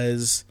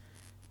was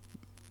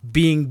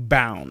being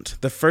bound.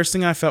 The first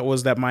thing I felt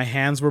was that my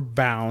hands were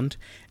bound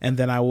and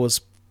then I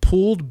was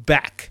pulled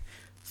back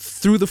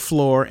through the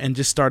floor and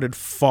just started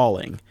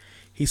falling.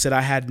 He said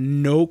I had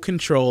no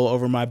control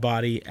over my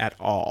body at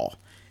all.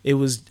 I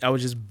was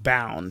just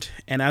bound.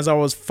 And as I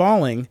was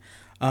falling,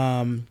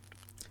 the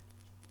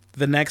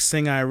next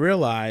thing I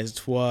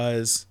realized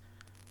was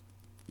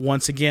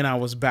once again I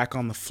was back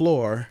on the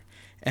floor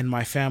and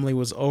my family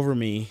was over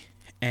me.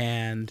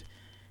 And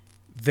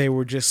they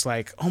were just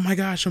like, oh my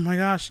gosh.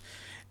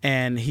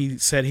 And he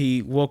said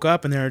he woke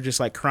up and they were just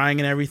like crying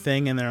and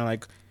everything. And they're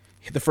like,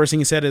 the first thing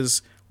he said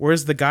is,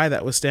 where's the guy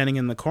that was standing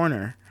in the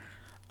corner?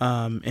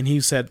 And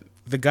he said,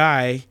 the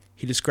guy,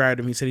 he described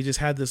him, he said he just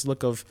had this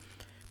look of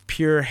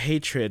pure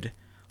hatred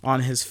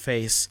on his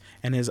face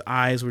and his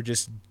eyes were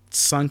just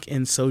sunk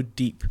in so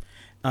deep.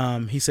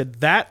 He said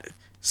that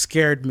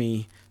scared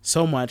me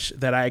so much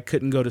that I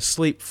couldn't go to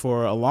sleep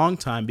for a long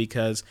time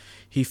because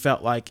he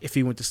felt like if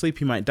he went to sleep,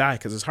 he might die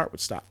because his heart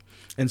would stop.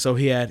 And so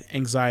he had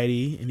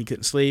anxiety and he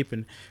couldn't sleep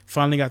and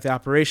finally got the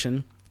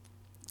operation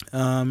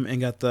and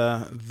got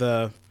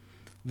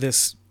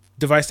this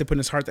device they put in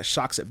his heart that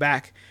shocks it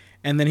back.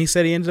 And then he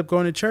said he ended up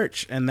going to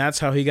church and that's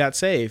how he got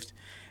saved.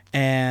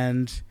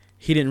 And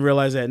he didn't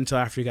realize that until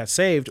after he got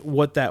saved,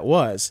 what that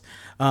was.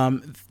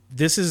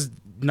 This is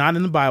not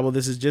in the Bible.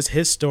 This is just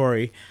his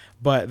story.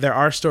 But there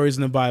are stories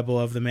in the Bible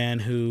of the man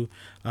who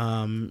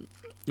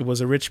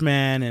was a rich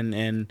man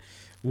and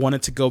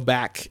wanted to go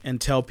back and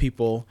tell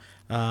people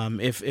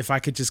if I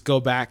could just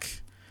go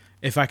back,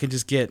 if I could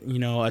just get, you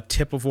know, a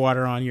tip of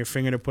water on your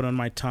finger to put on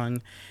my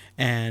tongue.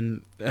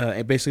 And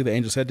basically the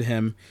angel said to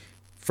him,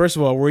 first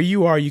of all, where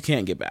you are, you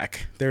can't get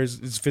back.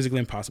 It's physically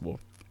impossible.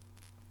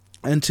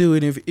 And two,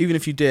 even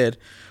if you did,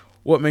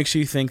 what makes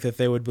you think that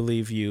they would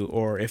believe you?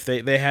 Or if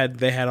they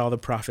had all the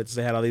prophets,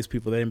 they had all these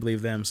people, they didn't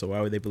believe them, so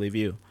why would they believe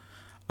you?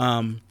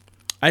 I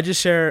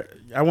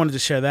wanted to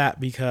share that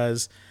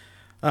because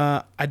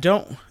God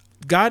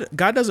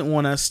doesn't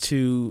want us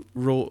to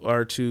rule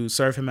or to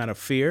serve him out of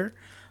fear.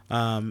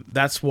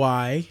 That's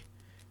why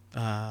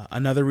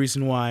another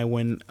reason why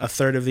when a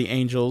third of the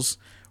angels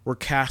were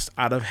cast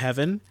out of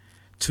heaven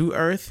to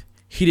earth,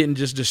 he didn't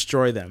just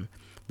destroy them,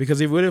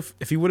 because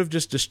if he would have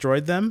just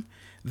destroyed them,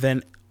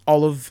 then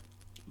all of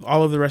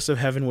the rest of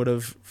heaven would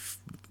have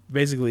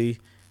basically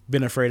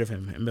been afraid of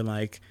him and been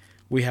like,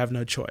 we have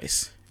no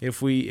choice.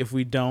 If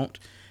we don't,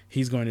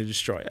 he's going to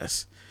destroy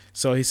us.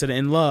 So he said,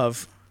 in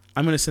love,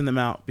 I'm going to send them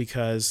out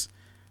because,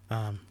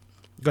 go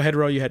ahead,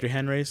 Ro, you had your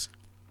hand raised.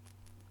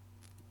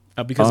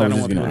 Because I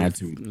was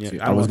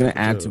going to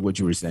add to what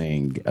you were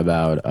saying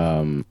about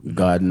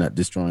God not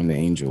destroying the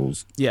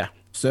angels. Yeah.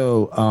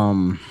 So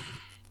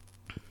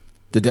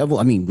the devil.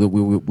 I mean,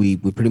 we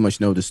pretty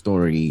much know the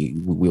story.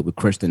 With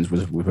Christians,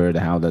 we've heard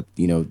how that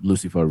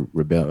Lucifer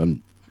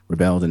rebelled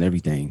and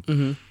everything.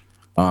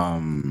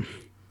 Mm-hmm.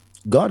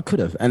 God could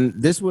have, and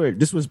this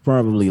was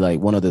probably like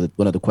one of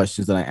the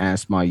questions that I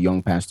asked my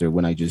young pastor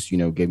when I just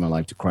gave my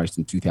life to Christ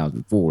in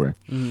 2004.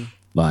 Mm-hmm.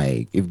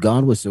 Like, if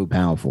God was so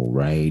powerful,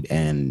 right?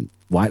 And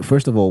why?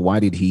 First of all,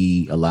 why did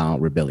he allow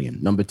rebellion?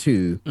 Number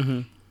two, Mm-hmm.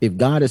 if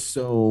God is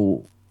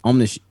so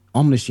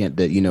omniscient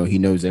that he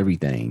knows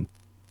everything,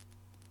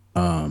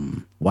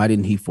 why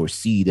didn't he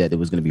foresee that there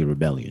was going to be a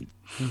rebellion?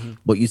 Mm-hmm.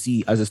 But you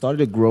see, as I started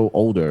to grow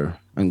older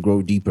and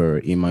grow deeper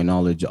in my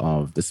knowledge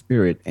of the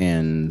Spirit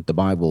and the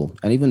Bible,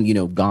 and even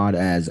God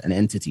as an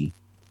entity,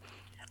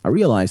 I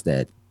realized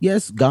that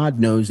yes, God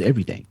knows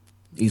everything.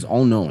 He's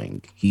all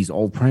knowing. He's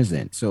all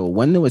present. So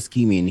when there was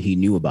scheming, he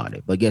knew about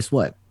it. But guess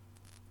what?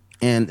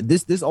 And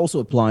this also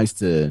applies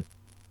to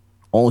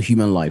all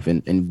human life.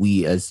 And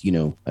we as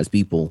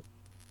people,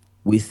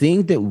 we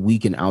think that we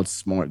can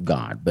outsmart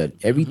God. But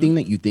everything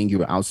that you think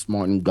you're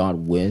outsmarting God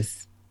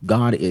with,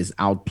 God is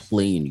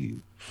outplaying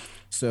you.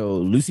 So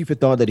Lucifer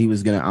thought that he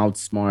was going to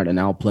outsmart and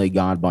outplay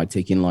God by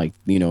taking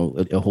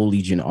a whole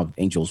legion of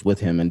angels with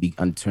him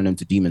and turn them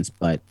to demons.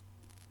 But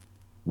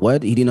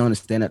what he didn't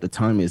understand at the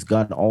time is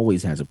God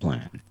always has a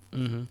plan.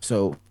 Mm-hmm.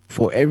 So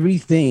for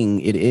everything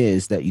it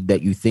is that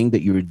you think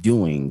that you're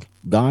doing,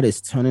 God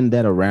is turning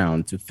that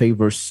around to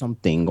favor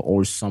something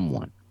or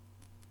someone.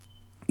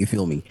 You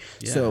feel me?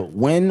 Yeah. So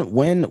when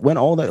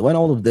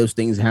all of those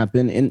things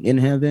happen in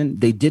heaven,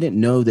 they didn't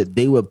know that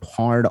they were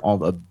part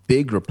of a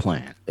bigger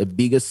plan, a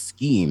bigger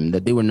scheme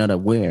that they were not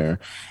aware.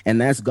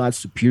 And that's God's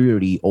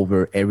superiority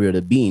over every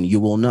other being. You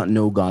will not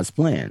know God's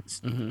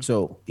plans. Mm-hmm.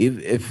 So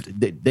if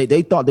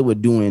they thought they were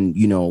doing,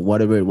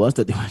 whatever it was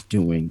that they were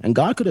doing, and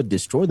God could have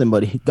destroyed them,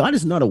 but God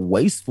is not a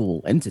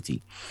wasteful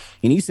entity.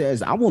 And he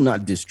says, I will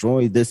not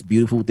destroy this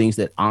beautiful things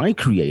that I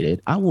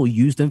created. I will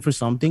use them for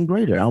something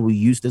greater. I will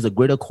use this as a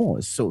greater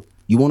cause. So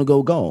you want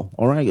to go.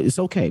 All right, it's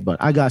okay. But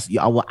I got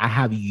you. I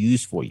have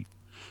use for you.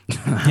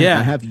 Yeah.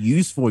 I have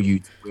use for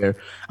you where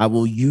I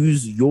will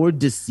use your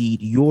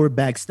deceit, your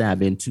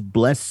backstabbing to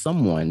bless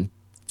someone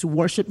to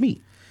worship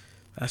me.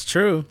 That's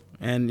true.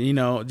 And,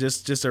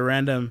 just a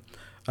random,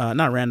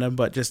 not random,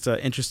 but just an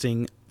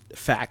interesting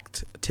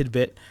fact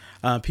tidbit.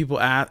 People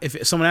ask,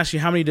 if someone asks you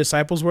how many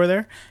disciples were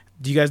there,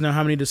 do you guys know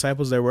how many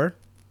disciples there were?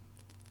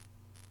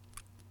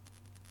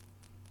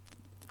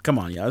 Come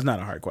on, y'all. It's not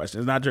a hard question.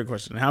 It's not a trick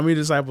question. How many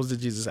disciples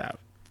did Jesus have?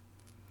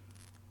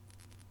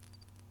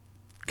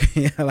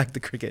 Yeah, I like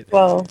the cricket.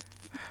 12.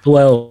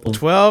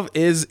 12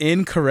 is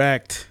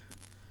incorrect.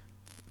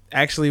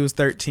 Actually, it was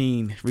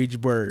 13. Read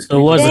your word. So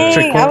it was a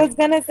trick Dang, I question. was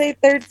gonna say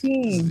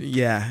 13.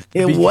 Yeah.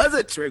 It was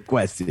a trick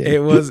question. It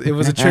was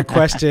a trick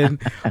question.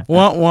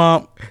 Womp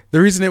womp.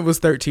 The reason it was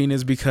 13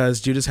 is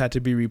because Judas had to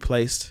be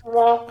replaced.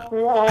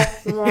 Yeah.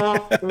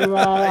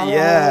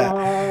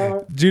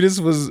 Judas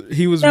was.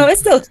 No,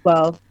 it's still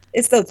 12.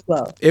 It's still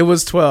 12. It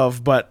was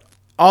 12, but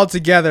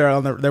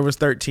altogether there was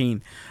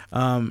 13.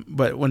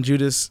 But when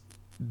Judas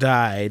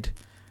died,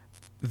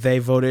 they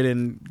voted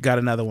and got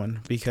another one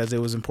because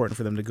it was important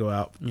for them to go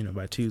out,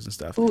 by twos and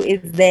stuff. Who is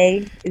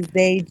they? Is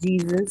they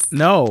Jesus?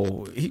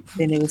 No.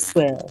 Then it was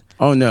 12.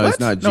 Oh no, What? it's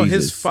not Jesus. No,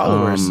 his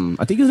followers.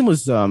 I think his name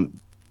was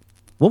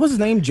what was his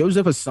name?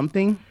 Joseph or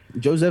something?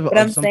 Joseph. But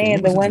I'm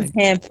saying the ones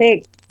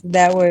handpicked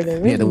that were the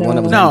original. Yeah, the one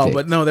that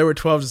was No, there were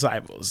 12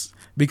 disciples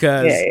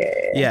because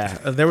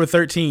there were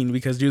 13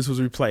 because Judas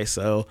was replaced.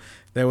 So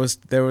there was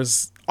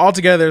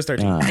altogether there was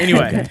 13.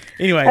 Anyway,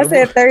 I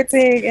said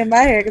 13 in my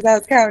head because I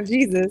was counting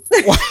Jesus.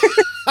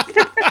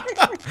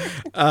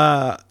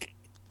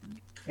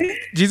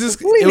 Jesus.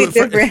 Completely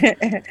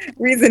different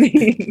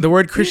reasoning. The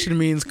word Christian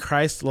means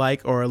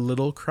Christ-like or a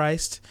little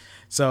Christ.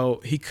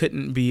 So he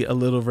couldn't be a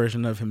little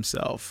version of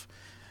himself.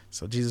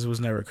 So Jesus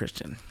was never a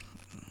Christian.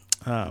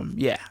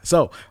 Yeah.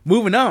 So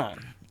moving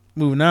on.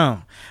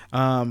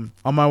 On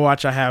my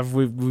watch,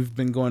 we've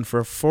been going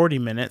for 40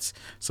 minutes.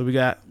 So we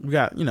got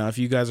if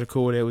you guys are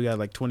cool with it, we got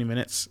like 20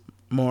 minutes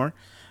more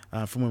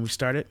from when we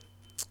started.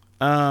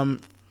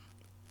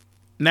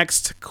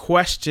 Next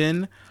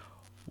question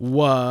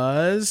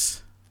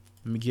was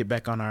Let me get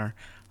back on our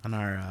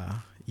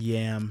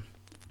Yam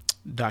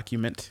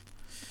document.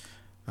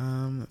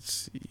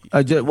 Let's see.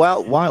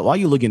 While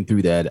you're looking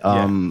through that,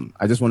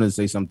 I just wanted to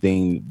say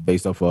something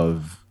based off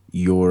of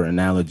your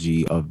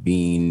analogy of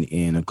being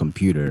in a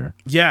computer.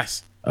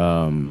 Yes.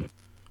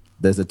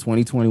 There's a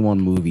 2021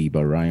 movie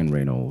by Ryan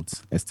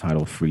Reynolds. It's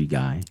titled Free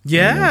Guy.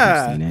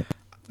 Yeah. You've seen it.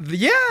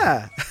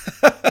 Yeah.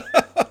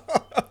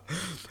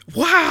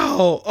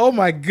 Wow. Oh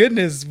my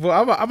goodness. Well,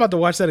 I'm about to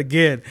watch that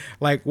again.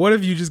 Like, what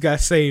if you just got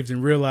saved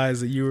and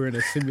realized that you were in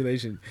a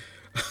simulation?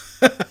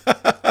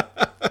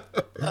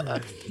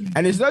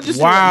 And it's not just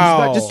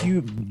Wow. it's not just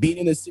you being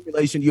in a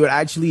simulation. You're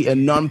actually a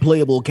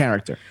non-playable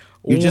character.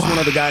 You're just one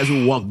of the guys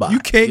who walk by. You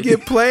can't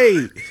get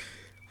played.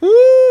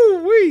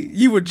 Woo-wee.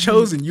 You were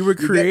chosen. You were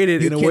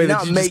created in a way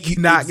that you just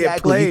cannot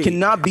get played.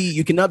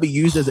 You cannot be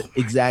used as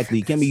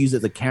you can't be used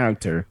as a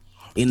character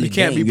in the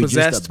game. You can't be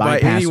possessed by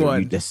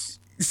anyone.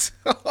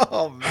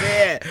 Oh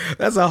man,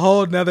 that's a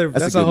whole nother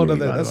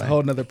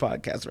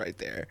podcast right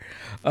there.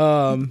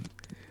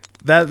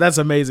 That's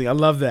amazing. I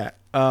love that.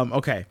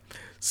 Okay,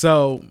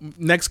 so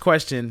next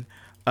question.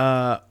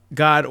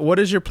 God, what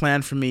is your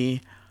plan for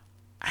me?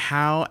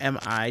 How am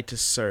I to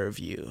serve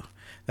you?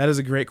 That is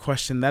a great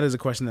question. That is a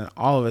question that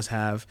all of us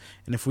have,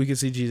 and if we could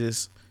see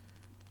Jesus,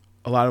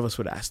 a lot of us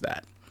would ask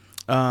that.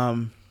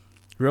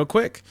 Real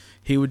quick,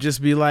 he would just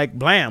be like,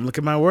 "Blam! Look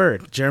at my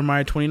word."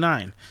 Jeremiah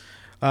 29.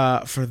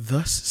 For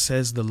thus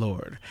says the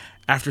Lord,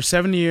 after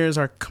 7 years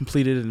are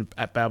completed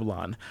at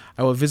Babylon,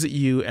 I will visit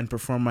you and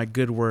perform my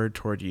good word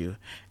toward you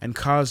and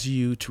cause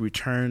you to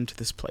return to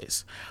this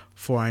place.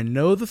 For I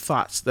know the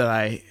thoughts that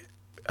I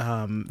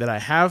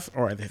have,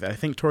 or that I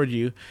think toward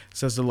you,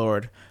 says the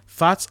Lord,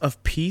 thoughts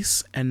of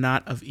peace and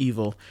not of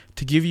evil,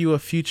 to give you a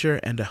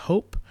future and a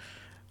hope.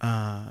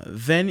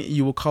 Then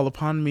you will call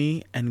upon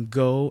me and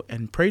go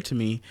and pray to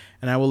me,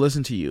 and I will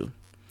listen to you.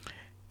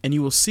 And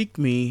you will seek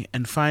me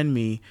and find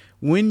me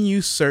when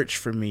you search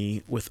for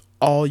me with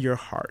all your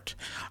heart.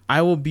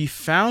 I will be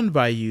found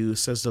by you,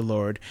 says the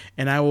Lord,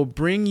 and I will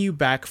bring you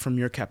back from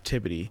your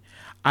captivity.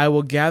 I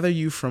will gather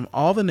you from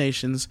all the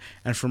nations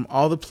and from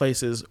all the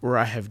places where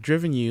I have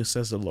driven you,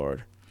 says the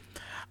Lord.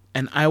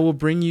 And I will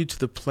bring you to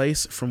the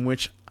place from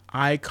which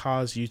I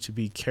caused you to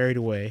be carried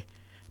away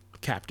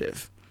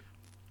captive.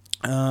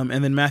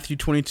 And then Matthew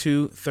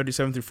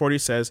 22:37-40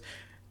 says,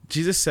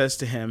 Jesus says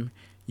to him,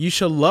 you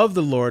shall love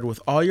the Lord with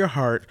all your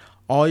heart,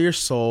 all your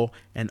soul,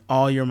 and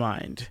all your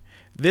mind.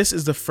 This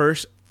is the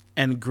first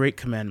and great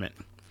commandment.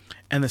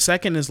 And the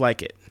second is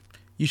like it.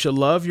 You shall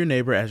love your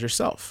neighbor as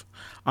yourself.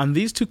 On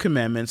these two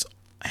commandments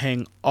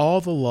hang all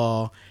the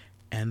law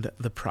and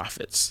the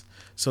prophets.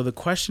 So the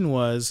question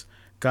was,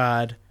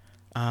 God,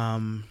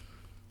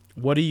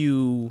 what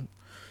is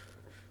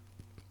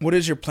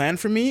your plan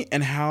for me,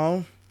 and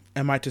how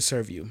am I to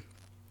serve you?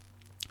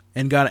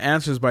 And God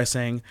answers by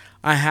saying,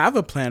 I have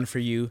a plan for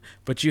you,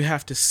 but you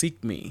have to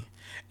seek me.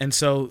 And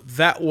so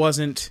that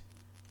wasn't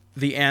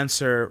the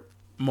answer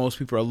most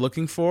people are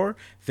looking for.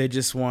 They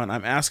just want,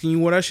 I'm asking you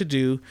what I should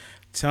do.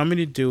 Tell me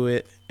to do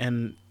it.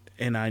 And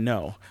I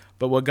know.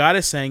 But what God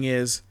is saying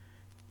is,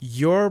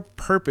 your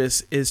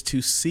purpose is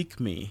to seek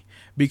me.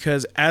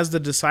 Because as the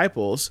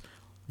disciples,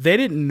 they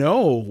didn't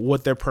know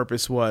what their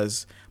purpose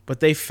was,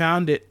 but they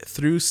found it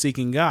through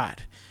seeking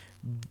God.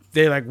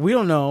 They're like, we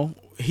don't know.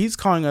 He's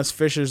calling us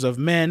fishers of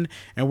men,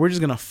 and we're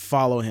just going to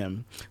follow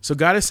him. So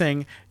God is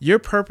saying, your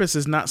purpose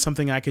is not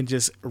something I can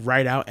just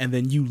write out and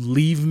then you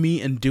leave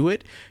me and do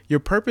it. Your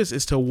purpose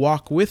is to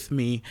walk with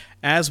me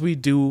as we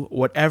do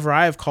whatever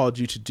I have called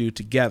you to do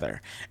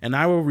together. And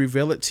I will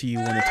reveal it to you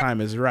when the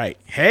time is right.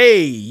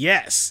 Hey,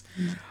 yes.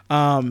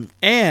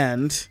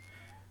 And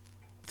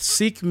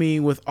seek me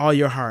with all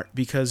your heart,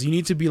 because you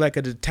need to be like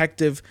a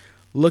detective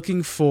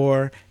looking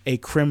for a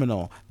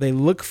criminal. They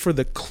look for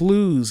the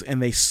clues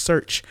and they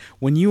search.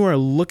 When you are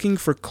looking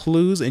for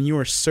clues and you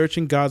are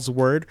searching God's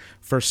word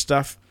for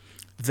stuff,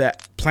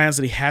 that plans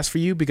that he has for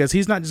you, because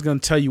he's not just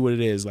going to tell you what it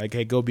is, like,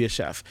 hey, go be a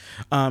chef.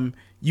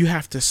 You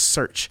have to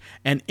search.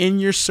 And in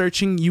your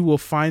searching, you will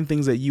find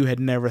things that you had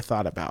never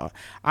thought about.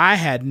 I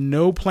had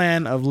no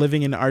plan of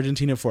living in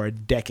Argentina for a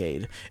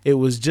decade. It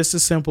was just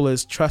as simple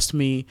as trust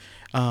me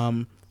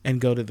and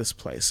go to this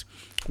place.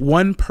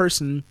 One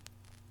person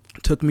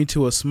took me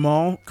to a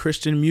small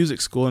Christian music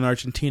school in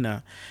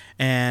Argentina.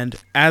 And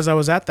as I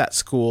was at that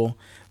school,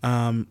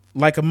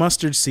 like a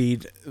mustard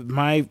seed,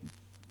 my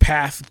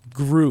path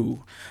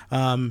grew.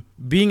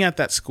 Being at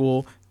that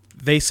school,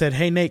 they said,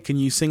 hey, Nate, can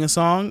you sing a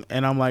song?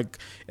 And I'm like,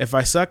 if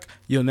I suck,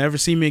 you'll never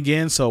see me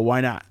again, so why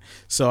not?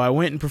 So I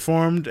went and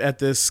performed at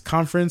this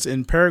conference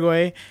in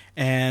Paraguay,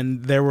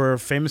 and there were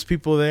famous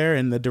people there,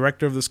 and the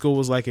director of the school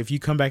was like, if you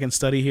come back and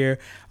study here,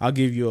 I'll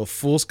give you a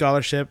full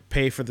scholarship,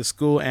 pay for the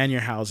school and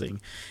your housing.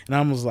 And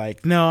I was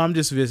like, no, I'm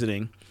just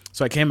visiting.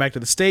 So I came back to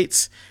the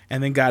States,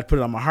 and then God put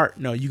it on my heart.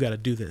 No, you got to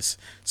do this.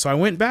 So I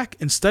went back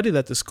and studied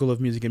at the School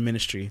of Music and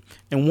Ministry.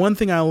 And one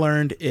thing I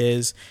learned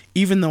is,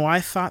 even though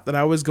I thought that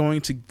I was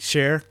going to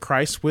share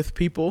Christ with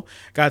people,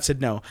 God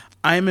said, no,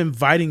 I am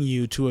inviting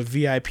you to a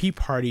VIP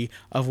party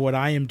of what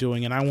I am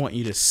doing, and I want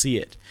you to see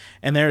it.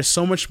 And there is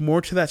so much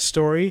more to that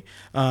story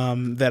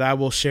that I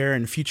will share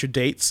in future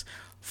dates.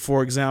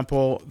 For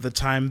example, the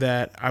time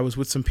that I was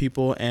with some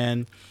people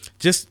and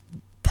just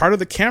part of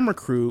the camera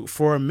crew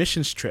for a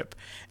missions trip,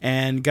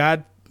 and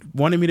God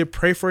wanted me to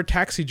pray for a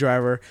taxi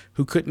driver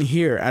who couldn't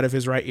hear out of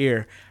his right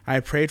ear.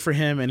 I prayed for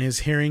him, and his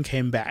hearing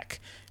came back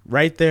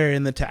right there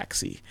in the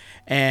taxi.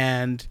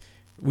 And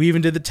we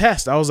even did the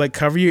test. I was like,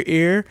 cover your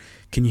ear.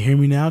 Can you hear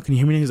me now? Can you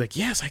hear me now? He's like,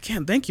 yes, I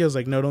can. Thank you. I was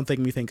like, no, don't thank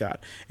me. Thank God.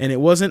 And it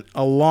wasn't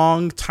a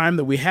long time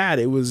that we had.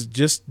 It was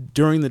just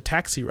during the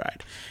taxi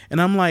ride.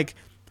 And I'm like,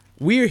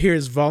 we are here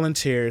as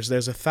volunteers.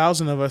 There's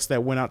 1,000 of us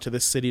that went out to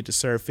this city to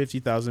serve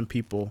 50,000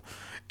 people.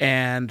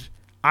 And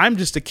I'm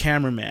just a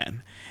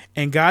cameraman.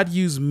 And God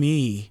used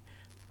me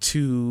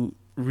to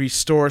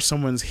restore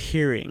someone's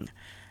hearing.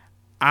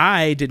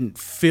 I didn't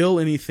feel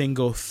anything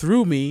go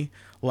through me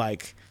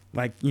like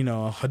a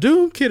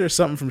Hadouken Kid or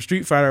something from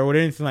Street Fighter or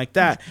anything like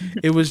that.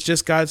 It was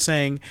just God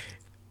saying,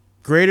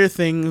 greater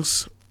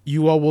things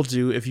you all will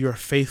do if you are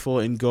faithful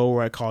and go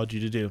where I called you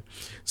to do.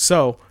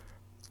 So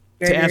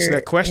to answer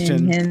that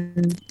question,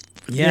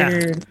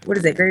 what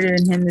is it? Greater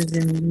in him is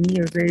in me,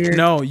 or greater?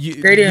 No, you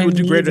will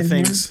do greater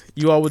things.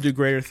 You all will do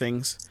greater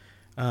things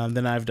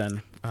than I've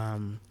done.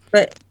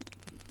 But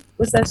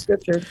what's that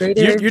scripture?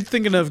 Greater. You're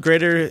thinking of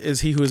greater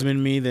is he who is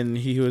in me than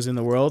he who is in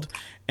the world.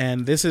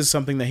 And this is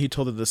something that he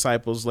told the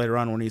disciples later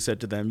on when he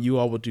said to them, you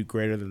all will do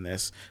greater than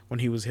this, when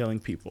he was healing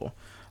people.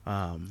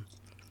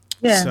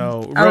 Yeah.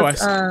 So,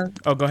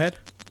 go ahead.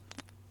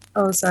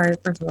 Oh, sorry.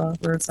 First of all,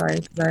 we're sorry.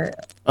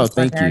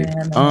 Thank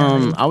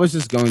you. I was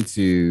just going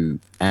to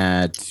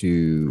add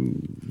to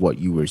what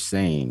you were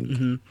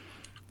saying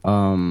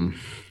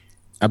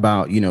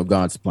about,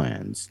 God's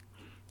plans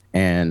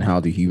and how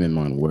the human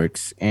mind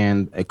works,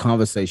 and a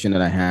conversation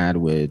that I had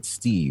with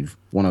Steve,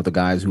 one of the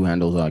guys who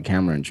handles our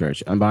camera in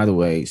church. And by the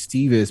way,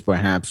 Steve is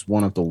perhaps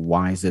one of the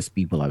wisest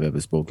people I've ever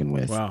spoken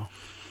with. Wow.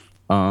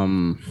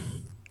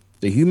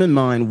 The human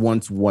mind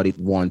wants what it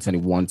wants, and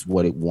it wants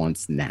what it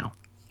wants now.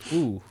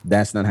 Ooh.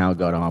 That's not how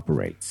God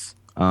operates.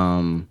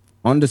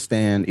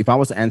 Understand, if I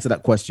was to answer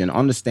that question,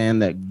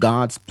 understand that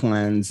God's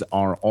plans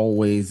are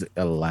always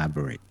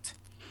elaborate.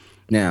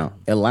 Now,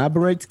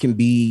 elaborate can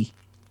be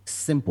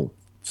simple.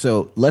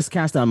 So let's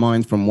cast our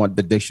minds from what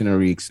the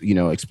dictionary,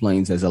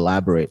 explains as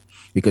elaborate,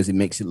 because it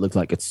makes it look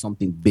like it's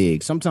something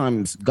big.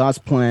 Sometimes God's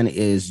plan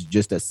is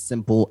just as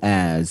simple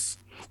as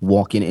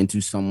walking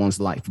into someone's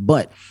life,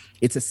 but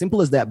it's as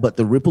simple as that. But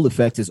the ripple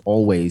effect is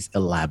always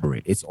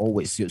elaborate. It's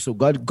always so.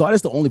 God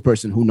is the only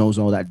person who knows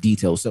all that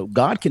detail. So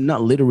God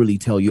cannot literally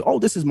tell you, "Oh,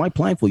 this is my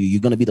plan for you.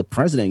 You're going to be the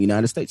president of the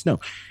United States." No,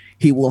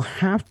 He will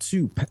have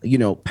to,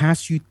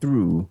 pass you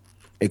through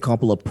a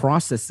couple of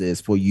processes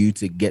for you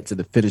to get to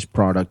the finished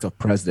product of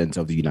president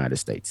of the United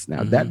States.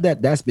 Now,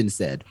 that's been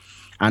said.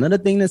 Another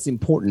thing that's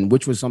important,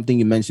 which was something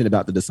you mentioned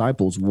about the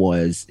disciples,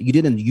 was you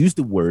didn't use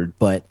the word,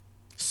 but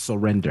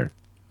surrender.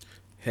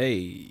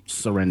 Hey.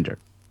 Surrender.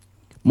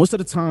 Most of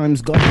the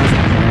times, God has a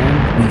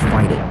plan. We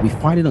fight it. We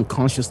fight it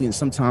unconsciously, and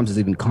sometimes it's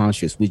even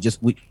conscious. We just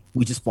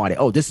fight it.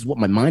 Oh, this is what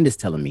my mind is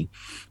telling me,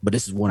 but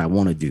this is what I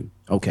want to do.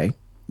 Okay.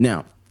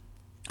 Now,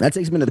 that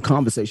takes me to the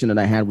conversation that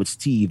I had with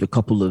Steve a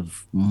couple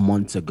of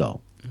months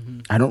ago.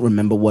 I don't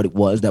remember what it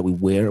was that we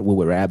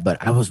were at, but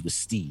I was with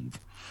Steve.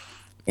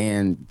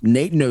 And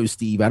Nate knows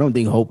Steve. I don't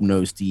think Hope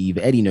knows Steve.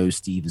 Eddie knows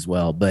Steve as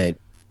well, but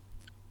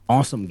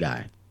awesome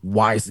guy,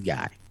 wise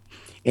guy.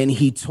 And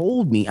he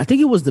told me, I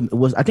think it was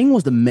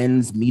the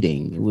men's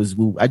meeting. It was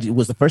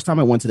the first time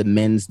I went to the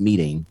men's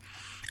meeting,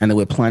 and they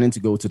were planning to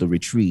go to the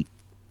retreat.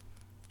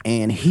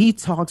 And he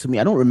talked to me.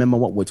 I don't remember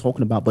what we're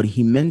talking about, but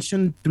he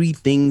mentioned 3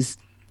 things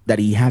that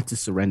he had to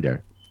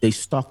surrender. They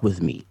stuck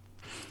with me.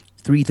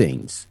 3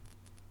 things.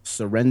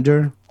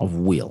 Surrender of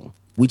will,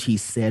 which he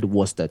said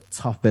was the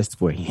toughest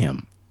for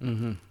him.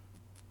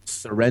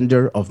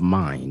 Surrender of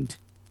mind,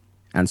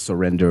 and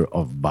surrender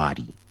of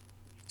body.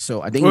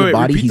 So I think the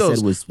body he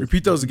said was...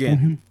 Repeat those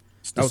again.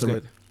 That was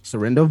good.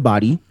 Surrender of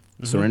body,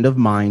 surrender of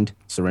mind,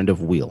 surrender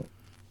of will.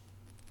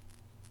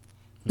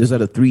 Those are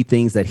the 3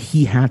 things that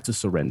he had to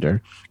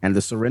surrender. And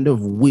the surrender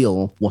of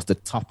will was the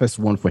toughest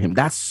one for him.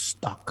 That's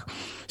stuck.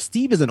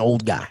 Steve is an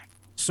old guy.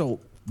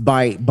 So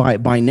by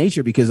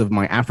nature, because of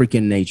my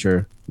African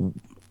nature,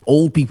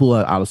 old people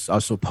are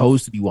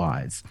supposed to be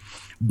wise.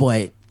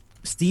 But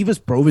Steve has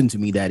proven to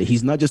me that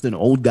he's not just an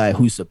old guy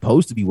who's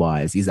supposed to be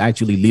wise. He's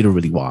actually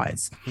literally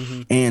wise.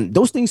 And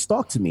those things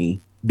stuck to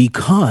me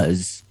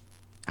because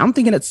I'm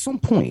thinking at some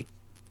point,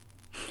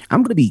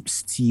 I'm going to be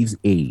Steve's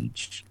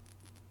age.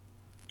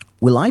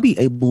 Will I be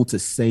able to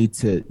say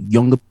to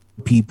younger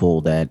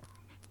people that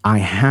I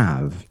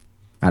have,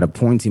 at a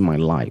point in my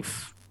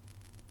life,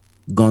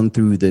 gone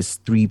through this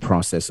 3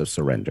 process of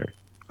surrender?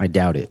 I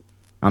doubt it.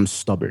 I'm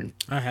stubborn.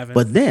 I haven't.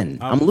 But then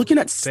I'm looking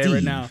at Steve.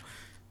 Right now.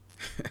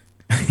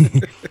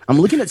 I'm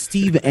looking at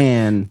Steve,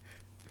 and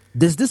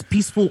there's this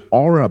peaceful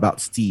aura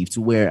about Steve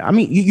to where, I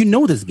mean, you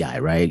know this guy,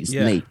 right? It's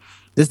Yeah. Nate.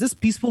 There's this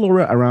peaceful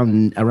aura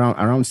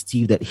around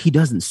Steve that he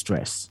doesn't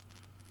stress.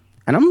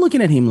 And I'm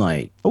looking at him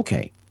like,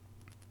 okay,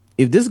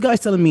 if this guy's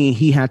telling me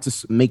he had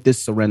to make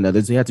this surrender,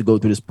 that he had to go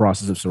through this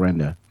process of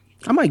surrender,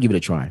 I might give it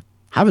a try.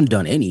 Haven't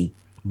done any,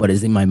 but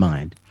it's in my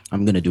mind.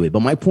 I'm going to do it.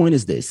 But my point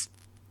is this.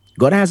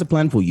 God has a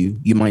plan for you.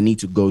 You might need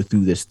to go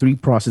through this 3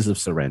 process of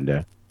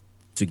surrender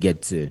to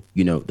get to,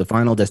 the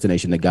final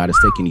destination that God has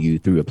taken you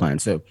through your plan.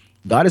 So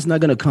God is not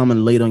going to come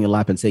and lay it on your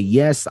lap and say,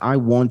 yes, I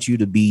want you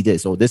to be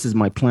this, or this is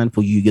my plan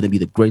for you. You're going to be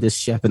the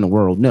greatest chef in the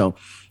world. No,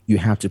 you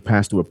have to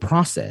pass through a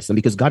process. And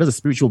because God is a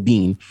spiritual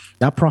being,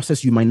 that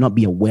process you might not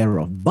be aware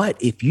of.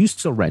 But if you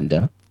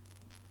surrender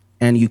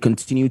and you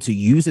continue to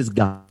use his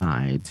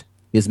guide,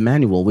 his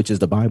manual, which is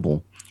the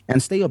Bible,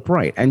 and stay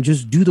upright and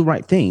just do the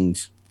right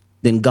things,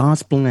 then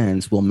God's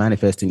plans will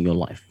manifest in your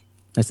life.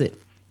 That's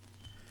it.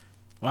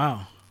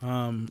 Wow.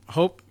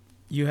 Hope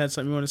you had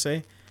something you want to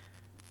say.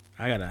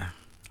 I gotta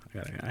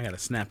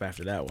snap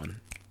after that one.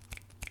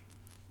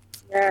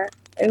 Yeah,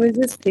 it was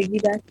just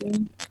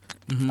piggybacking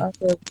off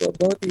of what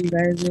both of you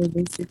guys were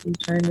basically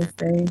trying to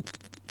say.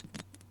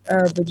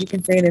 But you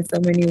can say it in so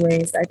many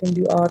ways. I can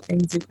do all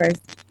things through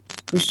Christ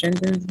who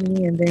strengthens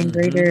me, and then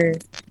greater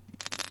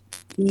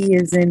he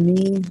is in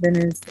me than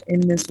is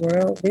in this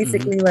world.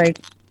 Basically, like,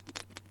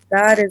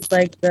 God is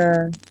like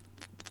the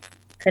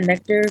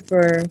connector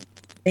for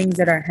things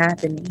that are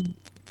happening.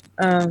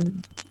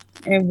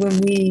 And when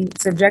we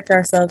subject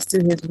ourselves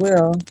to his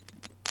will,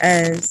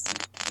 as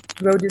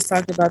Ro just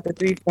talked about the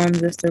 3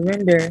 forms of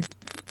surrender,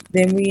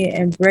 then we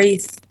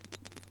embrace,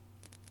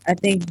 I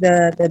think,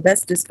 the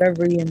best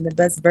discovery and the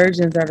best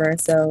versions of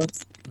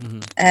ourselves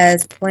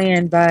as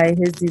planned by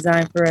his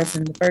design for us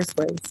in the first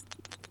place.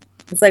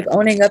 It's like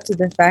owning up to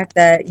the fact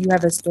that you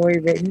have a story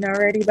written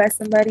already by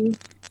somebody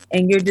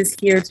and you're just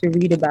here to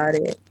read about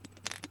it.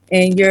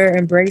 And you're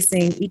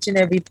embracing each and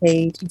every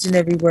page, each and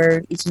every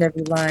word, each and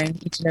every line,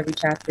 each and every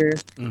chapter,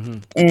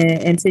 and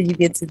until you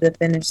get to the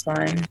finish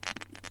line.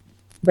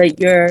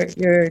 But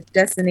your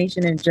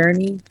destination and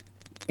journey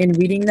in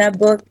reading that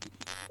book,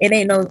 it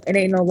ain't no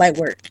light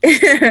work.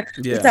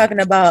 We're talking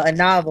about a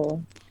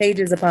novel,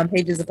 pages upon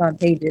pages upon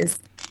pages.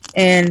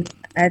 And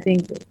I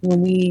think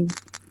when we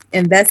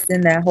invest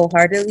in that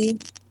wholeheartedly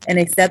and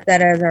accept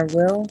that as our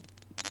will,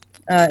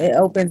 it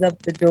opens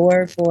up the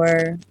door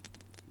for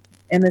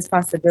endless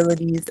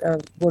possibilities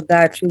of what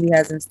God truly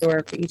has in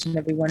store for each and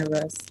every one of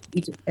us,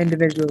 each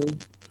individually.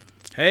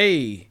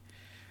 Hey,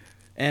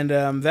 and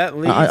that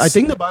leads. I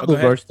think the Bible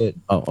verse that.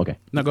 Oh, okay.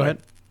 No, go ahead.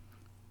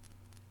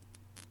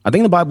 I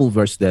think the Bible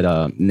verse that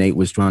Nate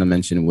was trying to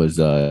mention was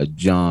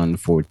John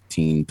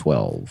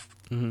 14:12.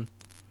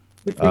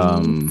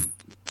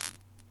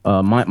 I'm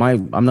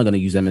not going to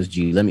use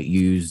MSG. Let me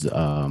use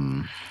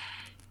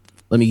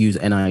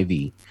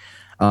NIV.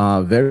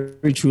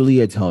 Very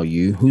truly, I tell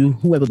you,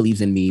 whoever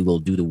believes in me will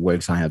do the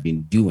works I have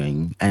been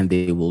doing, and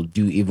they will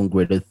do even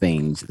greater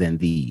things than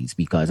these,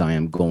 because I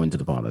am going to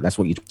the Father. That's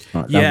what you.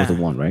 That was the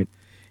one, right?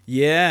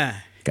 Yeah.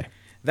 Okay.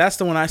 That's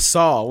the one I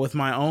saw with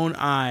my own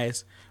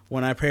eyes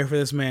when I prayed for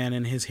this man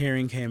and his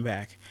hearing came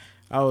back.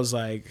 I was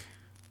like,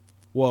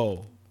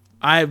 whoa.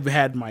 I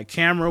had my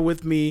camera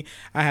with me.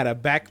 I had a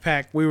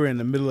backpack. We were in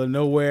the middle of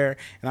nowhere,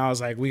 and I was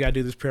like, we got to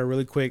do this prayer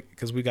really quick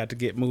because we got to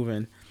get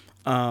moving.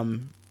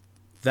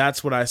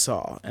 That's what I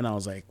saw, and I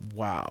was like,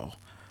 wow.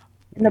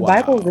 And the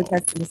Bible is a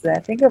testament to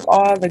that. Think of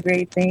all the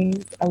great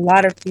things a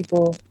lot of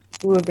people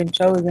who have been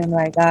chosen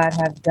by God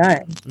have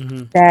done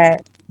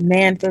that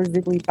man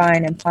physically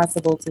find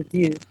impossible to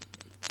do.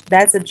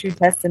 That's a true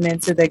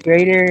testament to the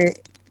greater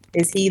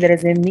is he that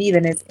is in me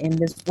than is in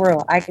this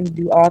world. I can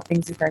do all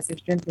things through Christ who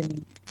strengthens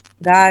me.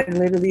 God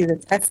literally is a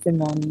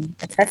testament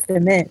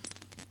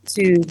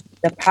to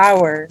the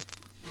power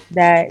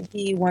that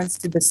he wants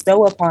to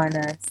bestow upon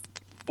us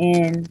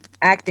in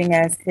acting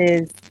as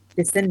his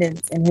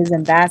descendants and his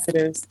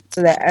ambassadors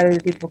so that other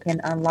people can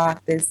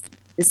unlock this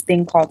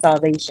thing called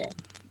salvation.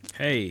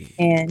 Hey,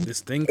 and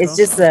this thing it's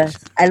just a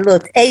little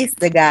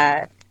taste of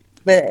God.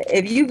 But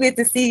if you get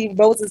to see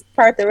Moses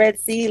part the Red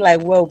Sea,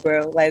 like, whoa,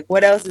 bro, like,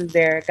 what else is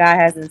there God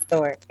has in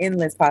store?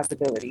 Endless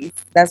possibilities.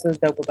 That's what's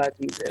dope about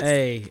Jesus.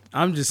 Hey,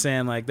 I'm just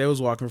saying, like, they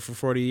was walking for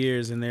 40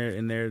 years and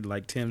their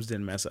like Timbs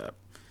didn't mess up.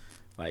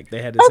 Like,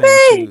 they had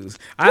the same shoes.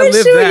 I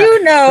lived that.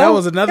 You know, that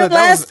was another. The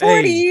last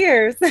 40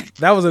 years.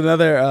 That was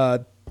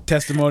another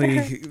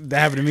testimony that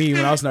happened to me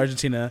when I was in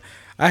Argentina.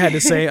 I had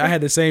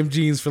the same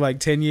jeans for like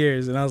 10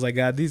 years, and I was like,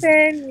 God, these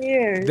 10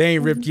 years. They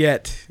ain't ripped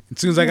yet. As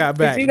soon as I got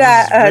back, you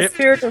got a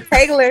spiritual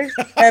tailor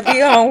that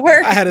be on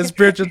work. I had a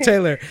spiritual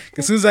tailor.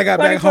 As soon as I got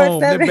back home,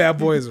 them bad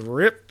boys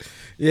ripped.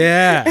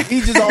 Yeah,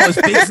 he just always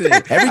fixes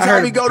it. Every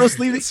time he go to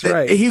sleep,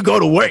 he go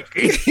to work.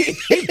 You're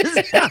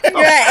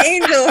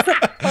angels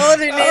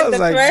holding in the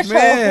threshold.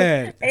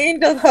 Man.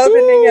 Angels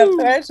holding in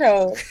your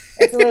threshold.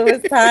 It's when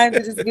it's time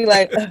to just be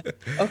like,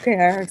 okay,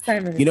 our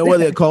assignment. You know what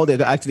they're called?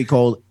 They're actually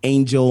called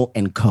Angel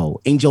and Co.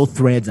 Angel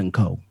Threads and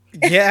Co.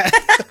 Yeah.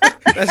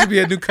 That should be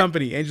a new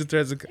company, Angel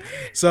Threads.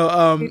 So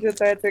Angel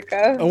Threads and Co.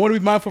 I want to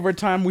be mindful of our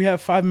time. We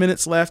have 5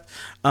 minutes left.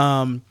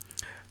 The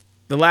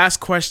last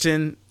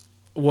question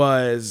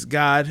was,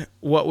 God,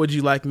 what would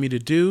you like me to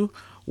do?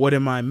 What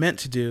am I meant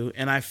to do?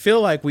 And I feel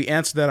like we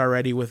answered that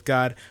already with,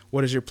 God,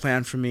 what is your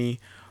plan for me?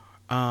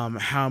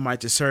 How am I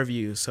to serve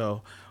you?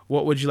 So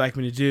what would you like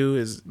me to do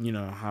is,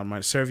 how am I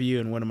to serve you,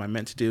 and what am I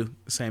meant to do?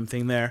 The same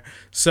thing there.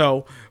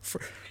 So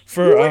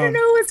you want to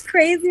know what's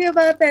crazy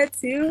about that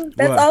too?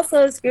 That's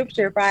also a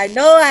scripture. For I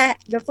know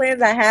the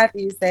plans I have for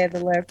you, said the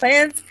Lord.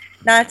 Plans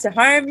not to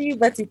harm you,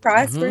 but to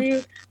prosper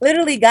you.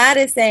 Literally, God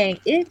is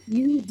saying, if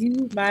you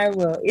do my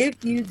will,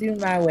 if you do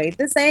my way.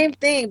 The same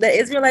thing. The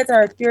Israelites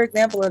are a pure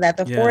example of that.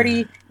 The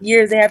 40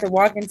 years they had to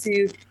walk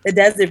into the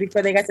desert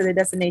before they got to their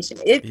destination.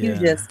 If you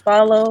just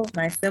follow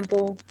my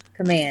simple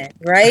command,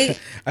 right?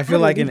 I feel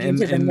like in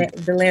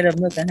the land of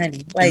milk and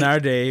honey. Like, in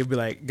our day, it'd be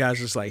like, God's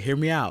just like, hear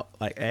me out.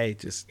 Like, hey,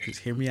 just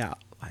hear me out.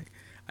 Like,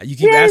 you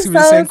keep asking me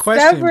the same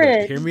question,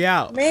 but hear me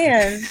out,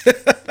 man.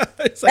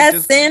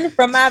 That's sin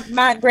from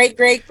my great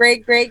peoples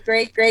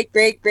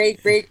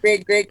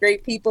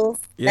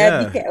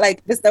that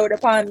like bestowed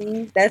upon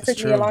me. That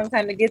took me a long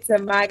time to get to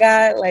my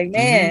God. Like,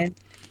 man,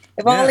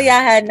 if only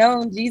I had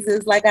known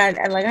Jesus like I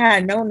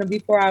had known him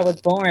before I was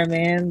born,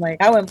 man.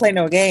 Like, I wouldn't play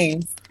no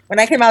games. When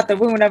I came out the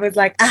womb, I was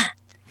like,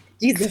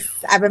 Jesus,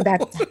 I've been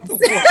baptized.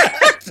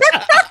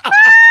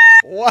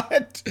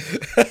 What? You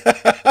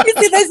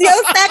see this yo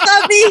stack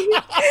on me?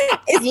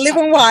 It's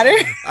living water.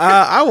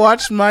 I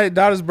watched my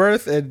daughter's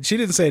birth, and she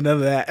didn't say none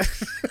of that.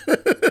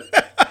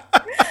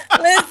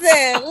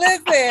 Listen.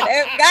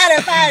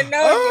 If I had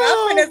known you,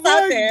 I'm putting this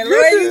out there.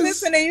 Lord, you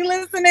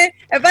listening?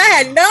 If I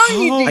had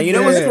known you, Jesus, you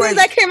know what's crazy? As soon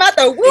as I came out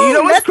the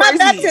womb, that's my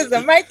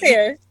baptism right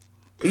there.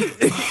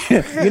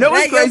 You know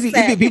what's crazy?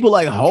 Even people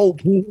like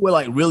Hope, who were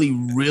like really,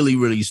 really,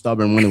 really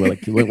stubborn when they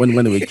were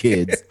when they were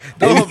kids.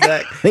 Don't hold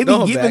back. They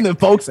be giving the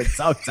folks a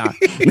tough time.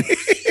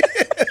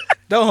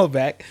 Don't hold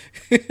back.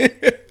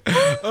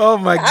 Oh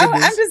my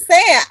goodness! I'm just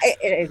saying,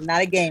 it's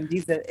not a game,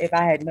 Jesus. If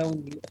I had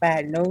known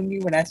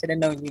you when I should have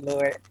known you,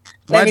 Lord.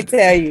 Let me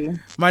tell you.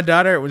 My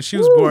daughter, when she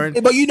was born,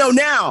 but you know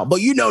now,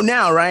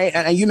 right?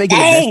 And you make it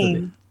the best of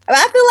it.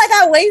 I feel like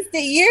I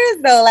wasted years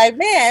though. Like,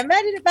 man,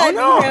 imagine if I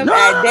knew him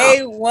at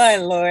day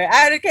one, Lord.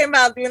 I would have came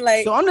out being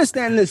like, so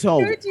understand this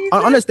hope.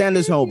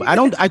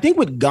 I think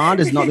with God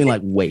there's nothing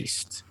like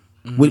waste.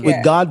 With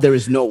God, there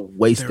is no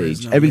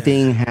wastage.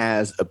 Everything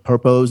has a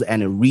purpose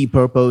and a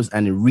repurpose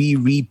and a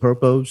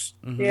repurpose.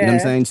 You know what I'm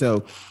saying?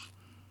 So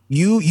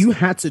you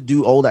had to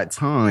do all that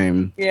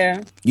time,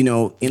 in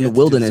the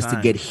wilderness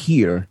to get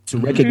here, to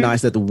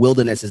recognize that the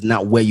wilderness is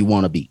not where you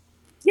want to be.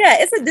 Yeah,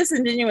 it's a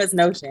disingenuous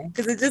notion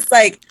because it's just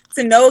like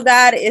to know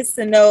God is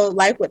to know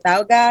life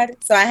without God.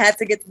 So I had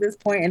to get to this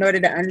point in order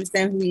to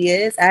understand who he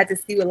is. I had to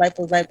see what life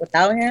was like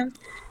without him.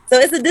 So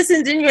it's a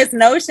disingenuous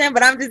notion,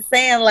 but I'm just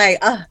saying like,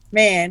 oh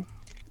man,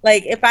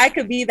 like if I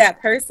could be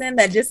that person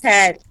that just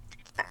had,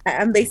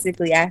 I'm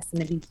basically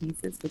asking to be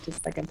Jesus, which is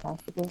like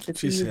impossible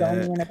because he was the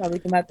only one that probably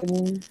came out the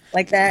womb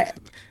like that.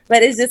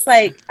 But it's just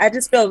like, I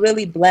just feel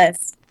really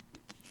blessed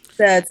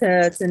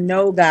to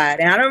know God,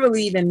 and I don't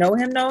really even know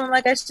him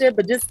like I should,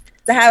 but just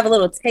to have a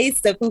little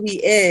taste of who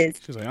he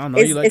is. She's like, I don't know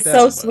you like it's that,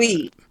 so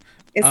sweet.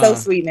 It's so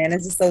sweet, man.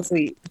 It's just so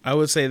sweet. I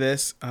would say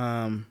this.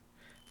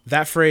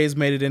 That phrase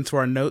made it into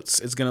our notes.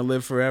 It's going to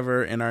live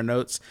forever in our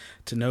notes.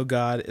 To know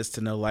God is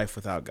to know life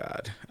without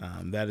God.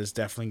 That is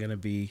definitely going to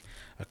be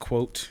a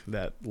quote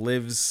that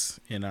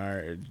lives in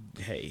our,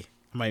 hey,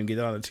 I might even get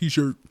it on a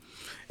t-shirt,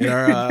 in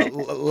our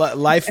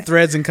Life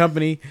Threads and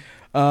Company.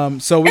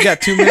 So we got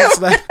 2 minutes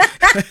left.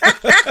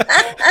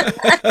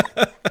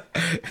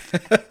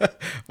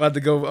 I'm about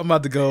to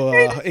go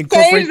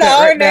incorporate that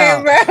right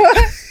now. Bro. I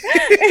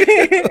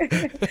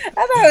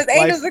thought it was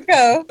Angels and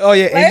Co. Oh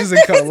yeah, Angels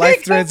and Co.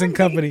 Life Threads and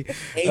Company.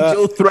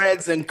 Angel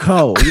Threads and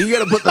Co. You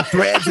gotta put the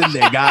threads in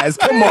there, guys.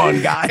 Come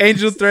on, guys.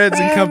 Angel Threads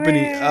and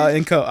Company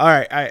and Co. All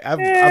right. I'm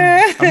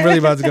really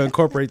about to go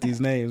incorporate these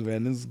names,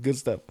 man. This is good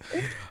stuff.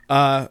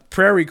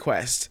 Prayer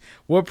request.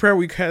 What prayer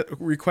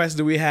request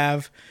do we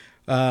have?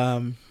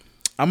 I'm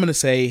gonna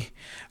say,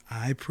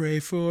 I pray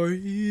for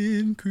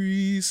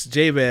increase.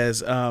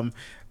 Jabez. I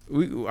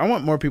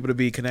want more people to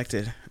be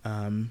connected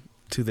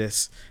to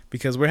this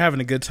because we're having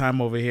a good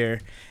time over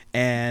here.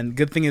 And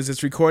good thing is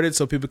it's recorded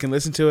so people can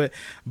listen to it.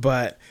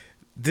 But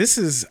this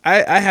is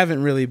I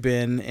haven't really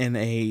been in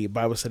a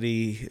Bible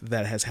study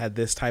that has had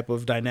this type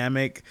of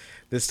dynamic.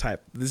 This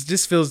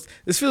feels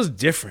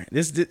different.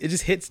 It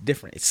just hits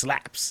different. It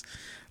slaps.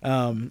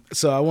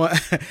 So I want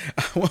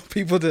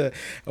people to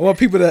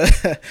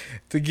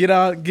get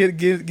out,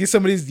 get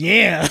some of these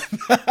young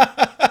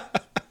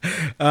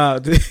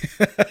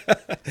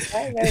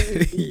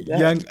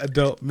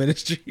adult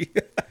ministry.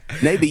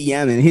 Maybe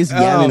yamming. He's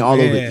yamming all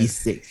over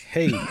E6.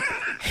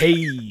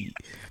 Hey,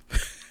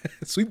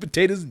 sweet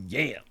potatoes and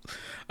yam.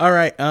 All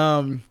right.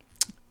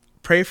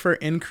 Pray for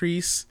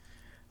increase.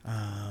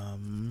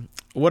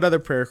 What other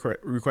prayer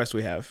requests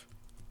we have?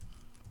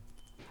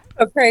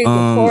 A praise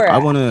report. I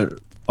want to.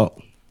 Oh,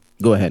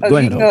 Go ahead. Oh, Go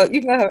you ahead, can Hope. go.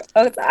 You can go.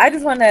 Oh, so I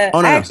just want to. Oh,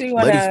 I no, no. actually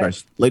want Ladies to.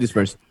 first. Ladies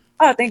first.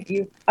 Oh, thank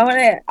you. I want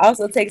to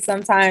also take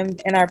some time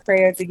in our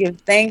prayer to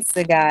give thanks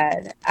to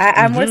God.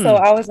 I more so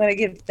Mm-hmm. always want to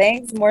give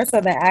thanks more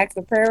so than ask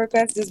for prayer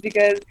requests, just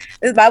because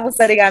this Bible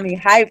study got me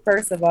hyped.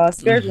 First of all,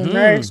 spiritual Mm-hmm.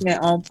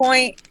 nourishment on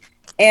point,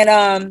 and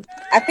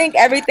I think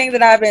everything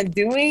that I've been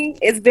doing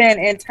has been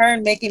in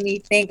turn making me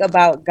think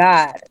about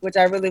God, which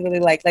I really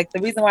really like. Like the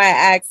reason why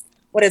I asked,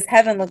 "What does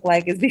heaven look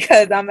like?" is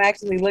because I'm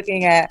actually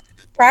looking at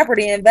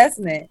property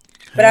investment.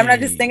 But I'm not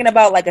just Hey. thinking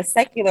about like a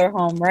secular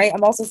home, right?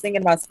 I'm also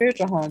thinking about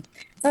spiritual home.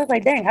 So I was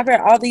like, dang, I've read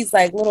all these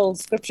like little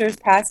scriptures,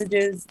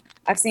 passages.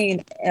 I've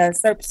seen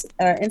inserts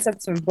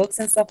from books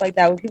and stuff like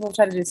that where people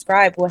try to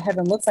describe what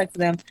heaven looks like to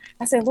them.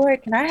 I said,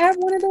 Lord, can I have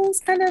one of those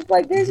kind of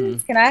like Mm-hmm.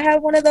 visions? Can I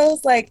have one of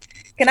those? Like,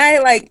 can I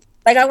like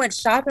I went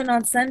shopping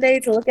on Sunday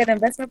to look at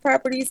investment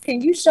properties. Can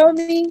you show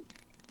me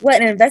what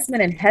an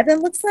investment in heaven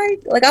looks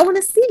like? Like, I want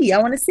to see. I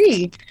want to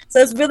see. So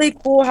it's really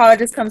cool how it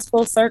just comes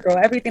full circle.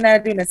 Everything that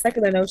I do in a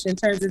secular notion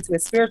turns into a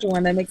spiritual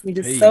one that makes me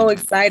just so Hey.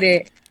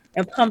 excited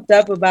and pumped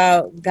up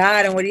about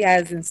God and what He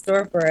has in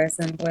store for us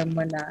and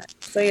whatnot.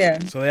 So yeah,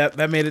 So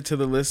that made it to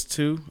the list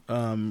too.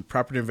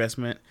 Property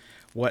investment.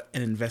 What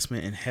an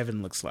investment in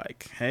heaven looks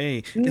like.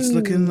 Hey, it's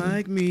looking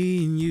like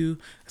me and you.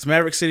 It's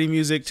Maverick City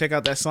Music. Check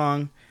out that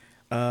song.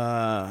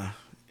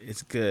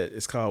 It's good.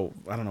 It's called,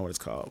 I don't know what it's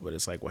called, but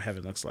it's like what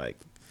heaven looks like.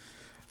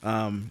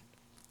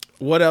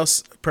 What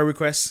else? Prayer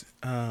requests.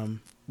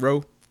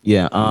 Ro.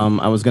 Yeah.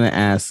 I was gonna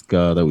ask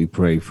that we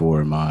pray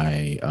for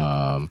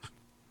my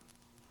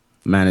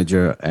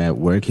manager at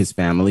work, his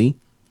family,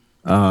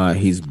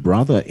 his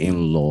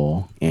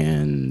brother-in-law,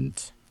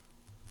 and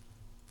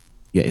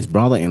his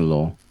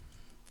brother-in-law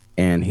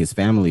and his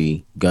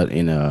family got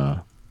in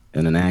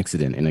an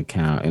accident in a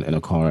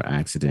car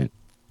accident.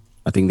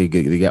 I think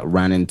they got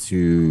ran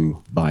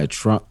into by a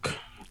truck.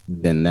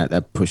 Then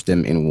that pushed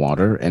them in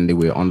water, and they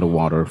were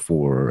underwater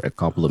for a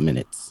couple of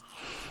minutes.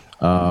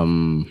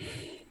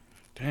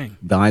 Dang.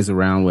 Guys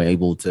around were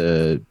able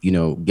to,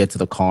 get to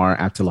the car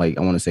after like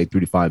I want to say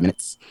 3 to 5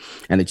 minutes,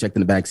 and they checked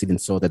in the back seat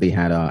and saw that they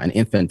had an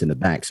infant in the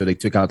back. So they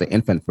took out the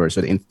infant first,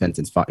 so the infant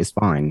is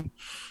fine.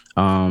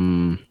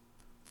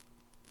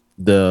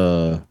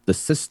 The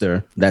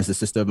sister, that's the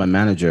sister of my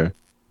manager,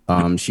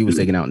 she was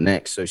taken out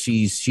next. So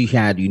she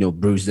had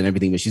bruises and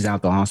everything, but she's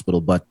out the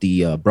hospital. But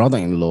the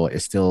brother-in-law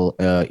is still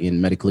in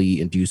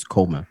medically induced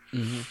coma.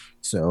 Mm-hmm.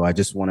 So I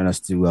just wanted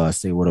us to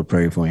say a word of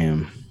prayer for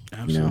him.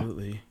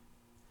 Absolutely.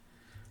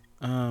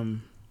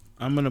 I'm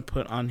gonna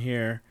put on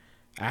here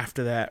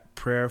after that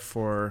prayer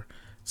for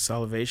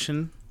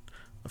salvation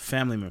of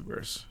family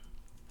members,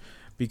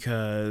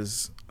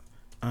 because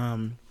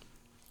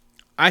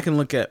I can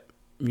look at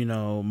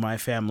my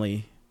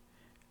family,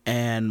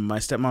 and my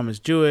stepmom is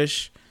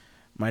Jewish,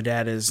 my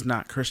dad is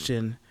not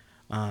Christian,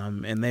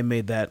 and they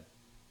made that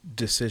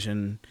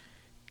decision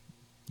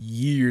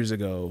years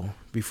ago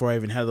before I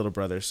even had little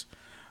brothers.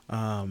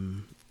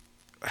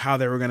 How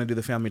they were going to do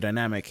the family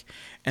dynamic.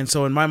 And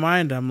so in my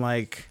mind, I'm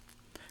like,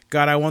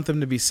 God, I want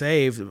them to be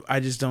saved. I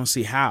just don't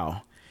see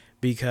how,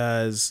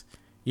 because,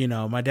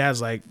 my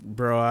dad's like,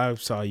 bro, I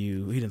saw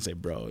you. He didn't say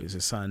bro, he's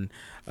his son.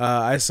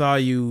 I saw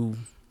you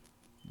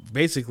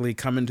basically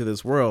come into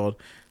this world.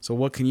 So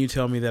what can you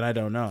tell me that I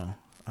don't know?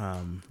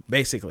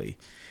 Basically.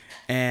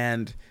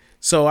 And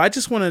so I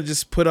just want to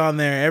just put on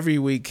there every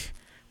week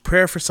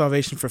prayer for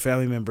salvation for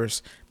family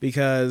members,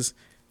 because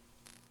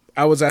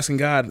I was asking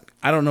God,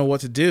 I don't know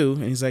what to do.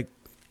 And he's like,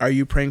 are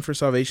you praying for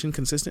salvation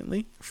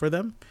consistently for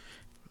them?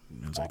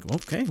 And I was like,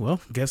 okay,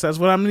 well, guess that's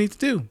what I'm going to need to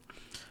do.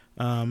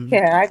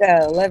 Yeah, I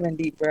got 11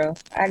 deep, bro.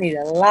 I need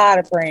a lot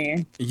of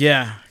praying.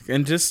 Yeah.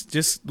 And just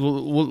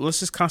let's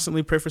just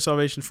constantly pray for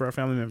salvation for our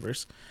family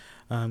members.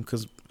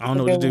 Cause I don't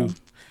know what to do.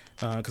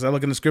 Cause I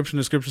look in the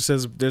scripture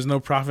says there's no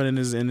prophet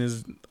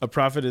a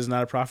prophet is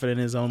not a prophet in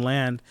his own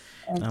land.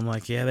 And I'm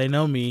like, yeah, they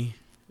know me.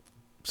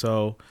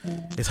 So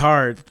it's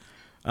hard.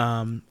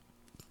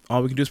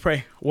 All we can do is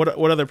pray. What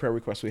other prayer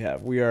requests we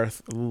have? We are a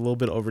little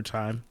bit over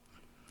time.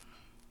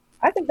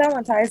 I think that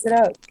one ties it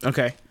up.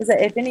 Okay. Because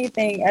if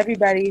anything,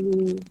 everybody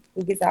who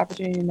gets the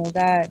opportunity to know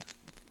God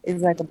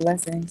is like a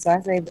blessing. So I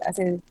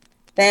say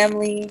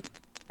family,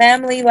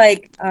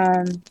 like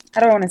how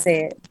do I want to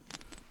say it?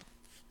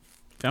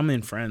 Family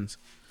and friends.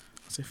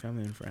 I say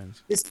family and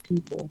friends. Just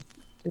people.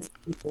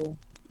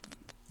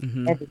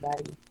 Mm-hmm.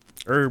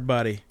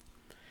 Everybody.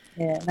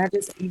 Yeah, not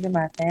just even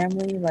my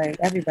family, like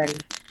everybody.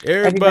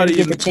 Everybody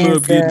in the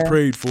club getting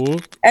prayed for.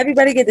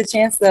 Everybody get the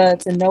chance to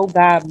know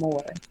God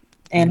more.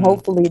 And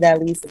hopefully that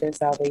leads to their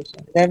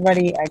salvation.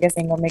 Everybody, I guess,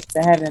 ain't going to make it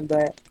to heaven,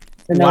 but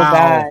to know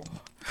God.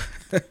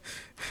 I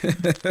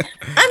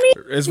mean,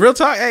 it's real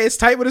talk. Hey, it's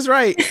tight, but it's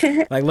right.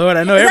 Like, Lord,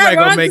 I know everybody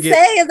going to make it.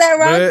 Is that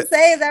wrong to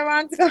say? Is that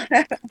wrong to go to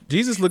heaven?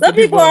 Jesus looked Some at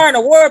people are on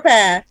a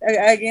warpath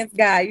against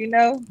God,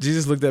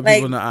 Jesus looked at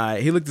people in the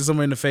eye. He looked at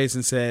someone in the face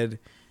and said,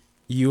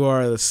 you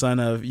are the son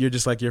of, you're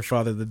just like your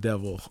father, the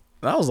devil.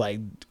 And I was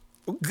like,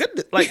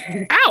 good, like,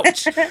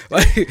 ouch.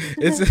 Like,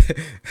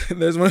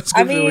 there's one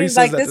scripture where he says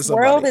like that this to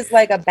somebody. world is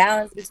like a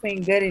balance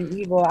between good and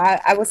evil.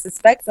 I would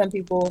suspect some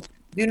people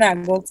do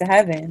not go to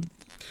heaven.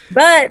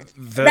 But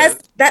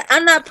that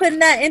I'm not putting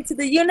that into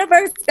the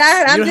universe,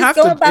 God. I'm just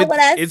going by what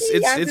I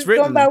see. I'm just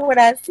going by what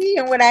I see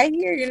and what I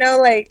hear. You know,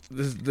 like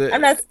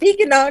I'm not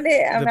speaking on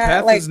it. I'm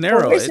not like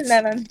wishing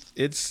that on.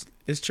 It's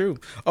true.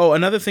 Oh,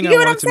 another thing I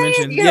wanted to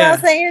mention. You know what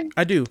I'm saying?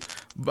 I do.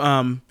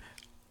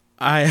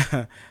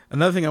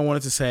 Another thing I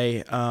wanted to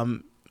say.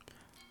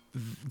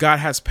 God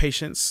has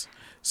patience.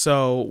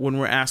 So when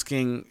we're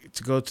asking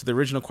to go to the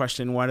original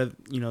question, why do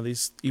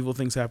these evil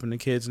things happen to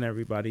kids and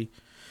everybody?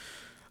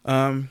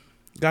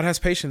 God has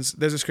patience.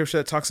 There's a scripture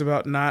that talks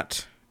about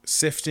not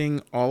sifting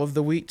all of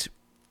the wheat,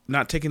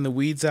 not taking the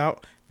weeds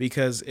out,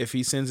 because if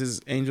he sends his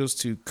angels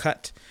to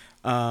cut,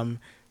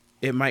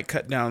 it might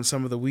cut down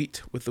some of the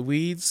wheat with the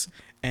weeds,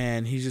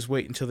 and he's just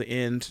waiting until the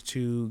end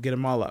to get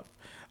them all up.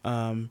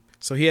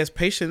 So he has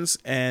patience,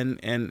 and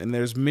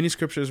there's many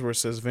scriptures where it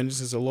says,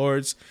 "Vengeance is the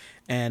Lord's,"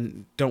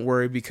 and don't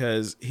worry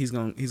because he's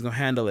gonna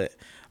handle it.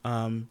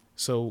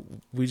 So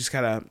we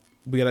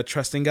gotta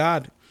trust in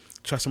God,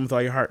 trust him with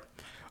all your heart.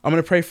 I'm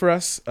going to pray for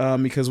us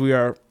because we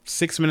are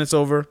 6 minutes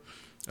over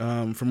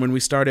from when we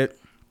started.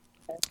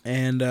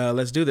 And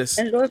let's do this.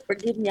 And Lord,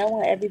 forgive me. I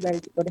want everybody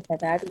to go to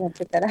heaven. I just want to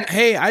put that out.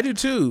 Hey, I do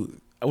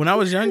too. When I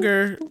was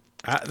younger,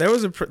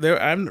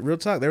 I'm real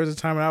talk. There was a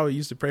time when I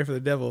used to pray for the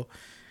devil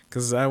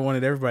because I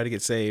wanted everybody to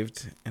get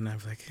saved. And I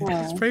was like,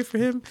 let's pray for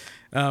him.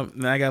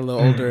 And I got a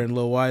little older and a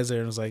little wiser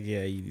and was like,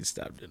 yeah, you need to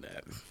stop doing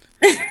that.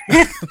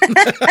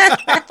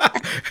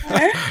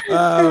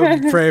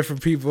 Pray for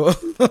people.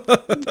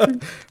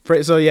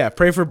 Pray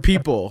for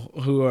people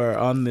who are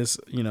on this,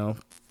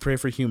 pray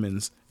for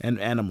humans and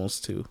animals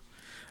too.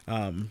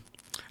 All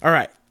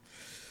right.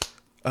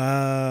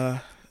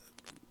 Ro,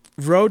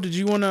 did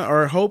you want to,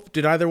 or Hope,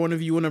 did either one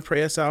of you want to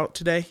pray us out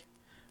today?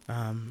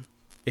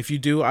 If you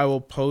do, I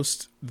will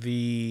post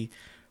the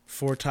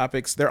 4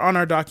 topics. They're on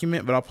our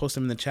document, but I'll post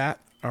them in the chat.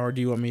 Or do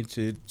you want me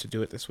to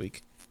do it this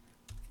week?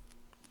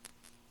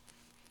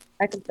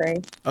 I can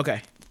pray.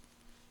 Okay.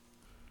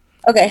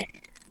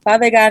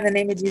 Father God, in the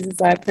name of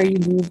Jesus, I pray you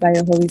move by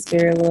your Holy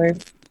Spirit,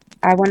 Lord.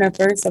 I want to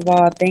first of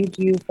all thank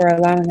you for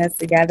allowing us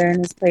to gather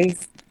in this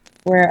place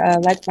where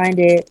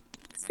like-minded,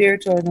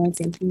 spiritual,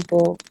 anointing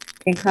people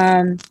can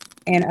come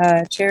and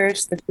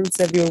cherish the fruits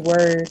of your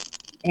word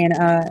and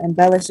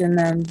embellishing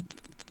them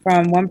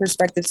from one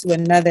perspective to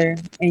another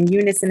in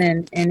unison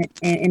and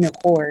in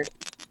accord.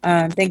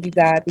 Thank you,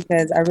 God,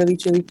 because I really,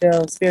 truly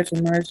feel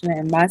spiritual nourishment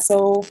in my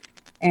soul.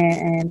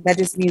 And that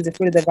just means the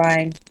fruit of the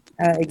vine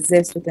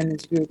exists within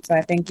this group. So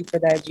I thank you for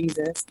that,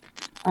 Jesus.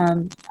 I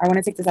want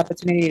to take this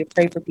opportunity to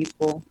pray for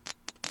people.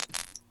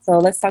 So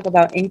let's talk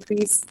about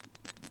increase.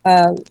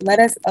 Let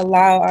us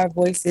allow our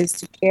voices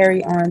to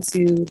carry on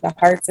to the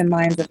hearts and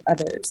minds of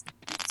others,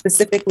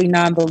 specifically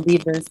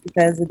non-believers,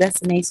 because the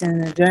destination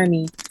and the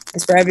journey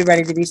is for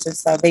everybody to reach their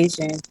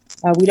salvation.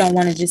 We don't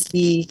want to just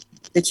be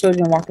the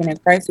children walking in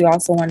Christ. We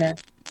also want to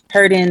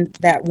herd in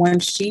that one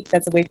sheep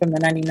that's away from the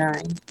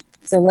 99.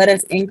 So let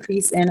us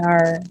increase in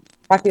our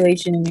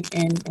population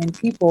and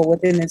people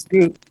within this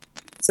group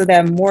so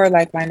that more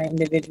like-minded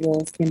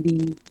individuals can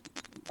be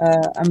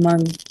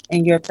among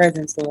in your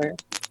presence,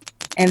 Lord.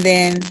 And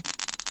then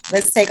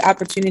let's take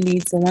opportunity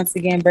to once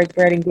again break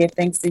bread and give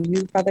thanks to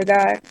you, Father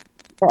God,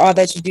 for all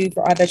that you do,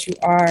 for all that you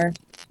are.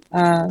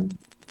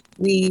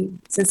 We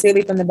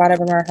sincerely, from the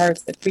bottom of our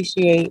hearts,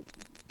 appreciate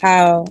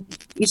how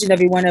each and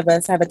every one of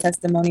us have a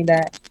testimony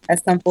that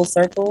has come full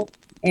circle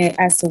and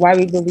as to why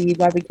we believe,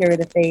 why we carry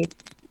the faith,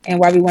 and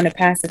why we want to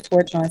pass the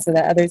torch on so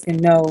that others can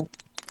know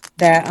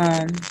that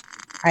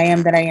I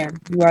am that I am.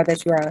 You are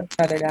that you are,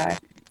 Father God.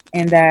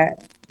 And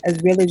that as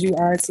real as you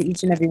are to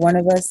each and every one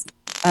of us,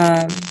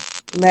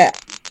 let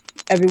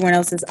everyone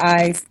else's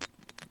eyes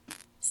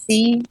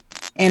see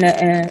in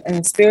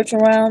a spiritual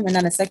realm and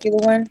not a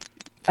secular one,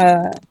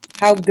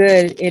 how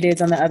good it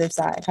is on the other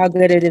side, how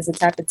good it is to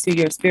tap into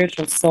your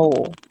spiritual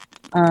soul.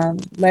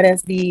 Let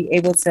us be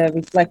able to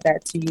reflect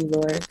that to you,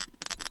 Lord.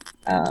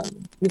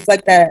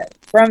 Reflect that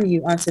from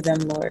you onto them,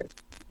 Lord.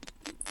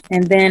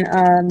 And then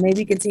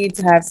maybe continue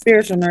to have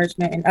spiritual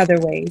nourishment in other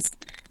ways,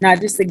 not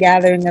just the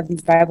gathering of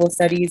these Bible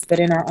studies, but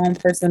in our own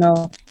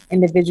personal,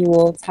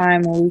 individual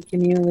time when we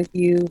commune with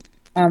you,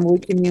 when we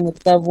commune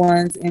with loved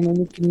ones, and when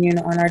we commune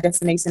on our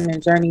destination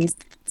and journeys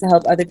to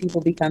help other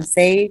people become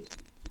saved.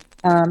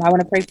 I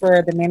want to pray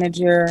for the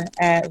manager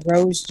at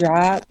Rose's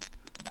job.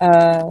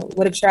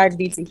 What a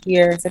tragedy to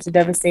hear such a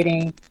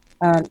devastating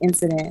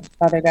incident,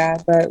 Father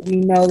God. But we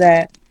know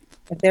that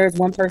if there is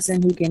one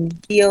person who can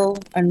heal,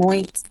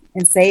 anoint,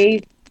 and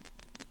save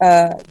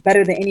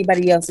better than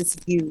anybody else, it's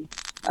you.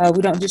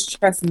 We don't just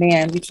trust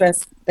man. We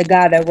trust the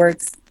God that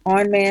works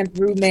on man,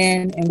 through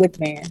man, and with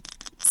man.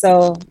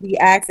 So we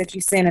ask that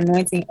you send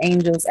anointing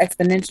angels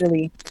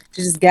exponentially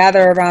to just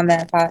gather around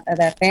that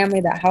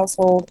family, that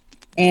household,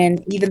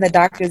 and even the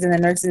doctors and the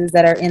nurses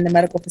that are in the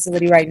medical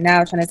facility right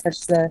now trying to touch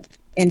the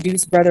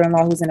induced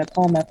brother-in-law who's in a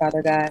coma,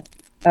 Father God.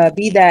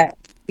 Be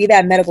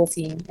that medical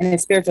team in a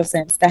spiritual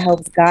sense that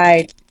helps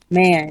guide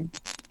man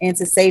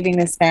into saving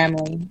this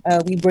family.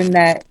 We bring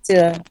that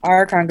to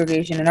our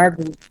congregation and our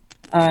group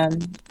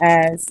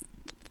as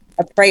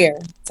a prayer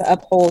to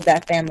uphold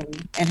that family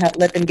and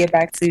let them get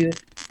back to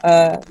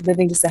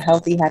living just a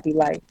healthy, happy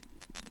life.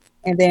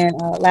 And then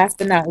last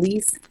but not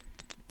least,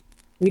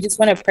 we just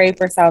want to pray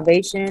for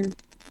salvation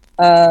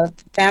of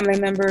family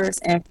members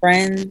and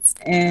friends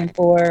and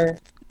for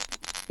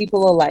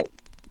people alike.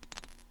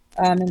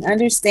 And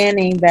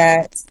understanding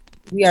that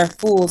we are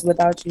fools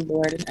without you,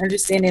 Lord, and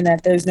understanding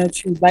that there's no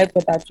true life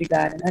without you,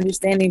 God, and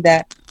understanding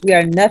that we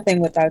are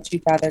nothing without you,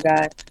 Father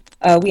God.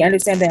 We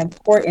understand the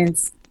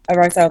importance of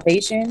our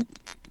salvation,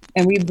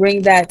 and we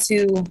bring that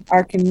to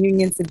our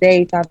communion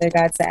today, Father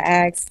God, to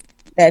ask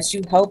that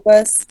you help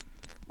us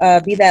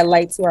be that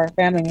light to our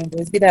family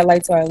members, be that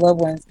light to our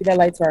loved ones, be that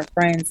light to our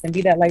friends, and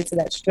be that light to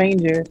that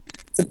stranger,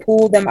 to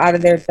pull them out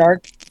of their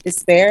dark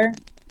despair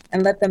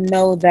and let them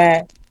know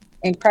that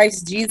in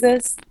Christ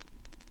Jesus,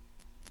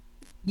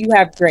 you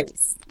have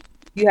grace,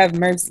 you have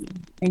mercy,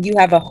 and you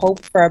have a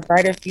hope for a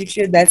brighter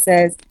future that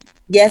says,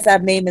 yes,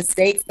 I've made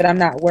mistakes, but I'm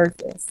not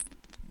worthless.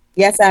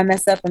 Yes, I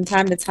mess up from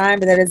time to time,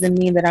 but that doesn't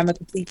mean that I'm a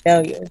complete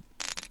failure.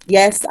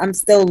 Yes, I'm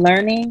still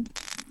learning,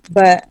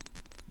 but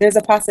there's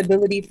a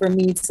possibility for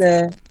me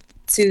to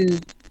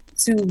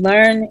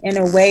learn in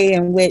a way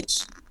in which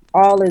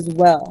all is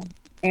well.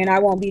 And I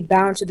won't be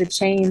bound to the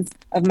chains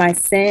of my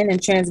sin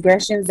and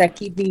transgressions that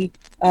keep me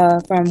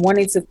from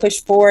wanting to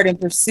push forward and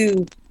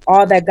pursue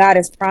all that God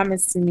has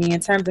promised to me in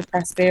terms of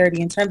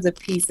prosperity, in terms of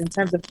peace, in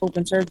terms of hope,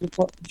 in terms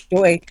of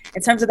joy,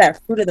 in terms of that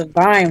fruit of the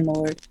vine,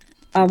 Lord.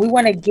 We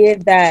want to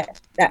give that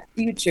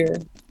future,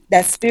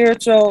 that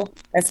spiritual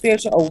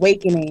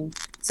awakening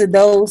to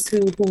those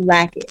who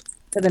lack it,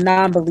 to the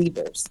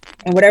non-believers,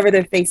 and whatever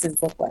their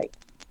faces look like.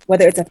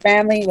 Whether it's a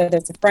family, whether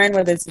it's a friend,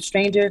 whether it's a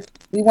stranger,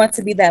 we want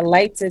to be that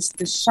light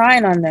to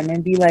shine on them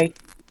and be like,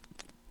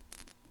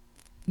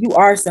 you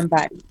are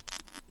somebody.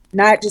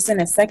 Not just in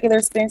a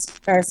secular sense,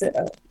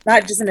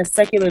 not just in a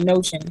secular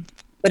notion,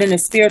 but in a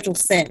spiritual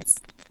sense.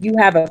 You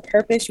have a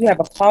purpose, you have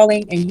a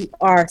calling, and you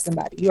are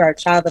somebody. You are a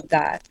child of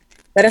God.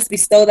 Let us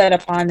bestow that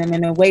upon them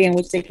in a way in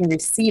which they can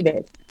receive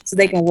it, so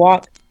they can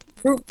walk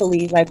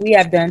fruitfully like we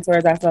have done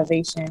towards our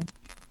salvation.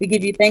 We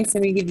give you thanks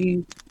and we give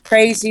you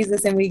praise,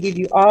 Jesus, and we give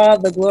you all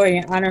the glory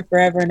and honor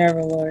forever and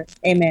ever, Lord.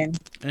 Amen.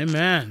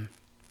 Amen.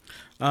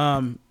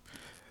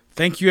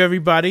 Thank you,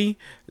 everybody.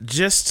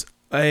 Just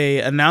a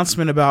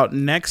announcement about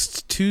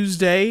next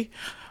Tuesday,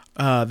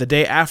 the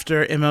day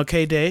after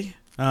MLK Day.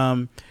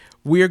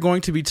 We are going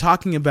to be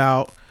talking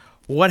about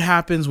what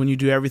happens when you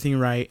do everything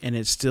right and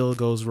it still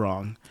goes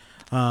wrong.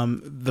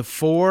 The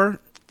 4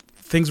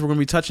 things we're going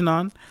to be touching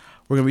on.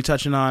 We're going to be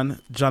touching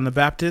on John the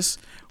Baptist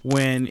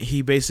when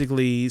he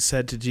basically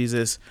said to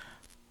Jesus,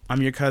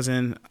 I'm your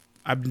cousin.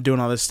 I've been doing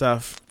all this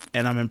stuff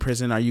and I'm in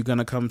prison. Are you going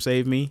to come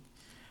save me?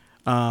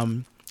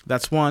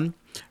 That's one.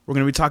 We're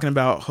going to be talking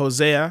about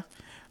Hosea,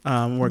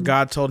 where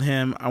God told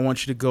him, I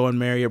want you to go and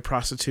marry a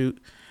prostitute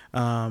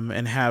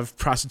and have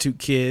prostitute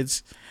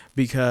kids,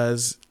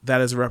 because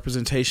that is a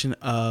representation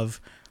of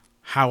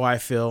how I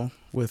feel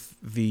with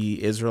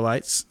the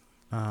Israelites,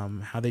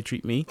 how they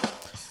treat me.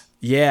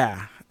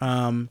 Yeah.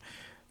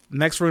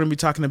 Next, we're going to be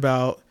talking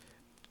about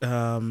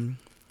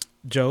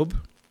Job,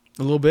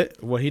 a little bit,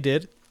 what he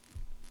did.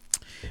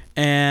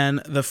 And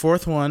the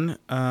 4th one,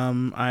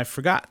 I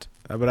forgot,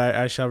 but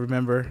I shall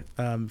remember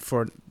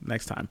for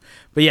next time.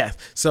 But yeah,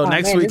 so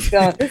next week.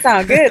 This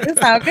sounds good. This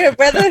sounds good,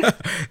 brother.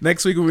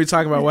 Next week, we'll be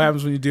talking about what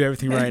happens when you do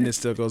everything right and it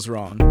still goes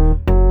wrong.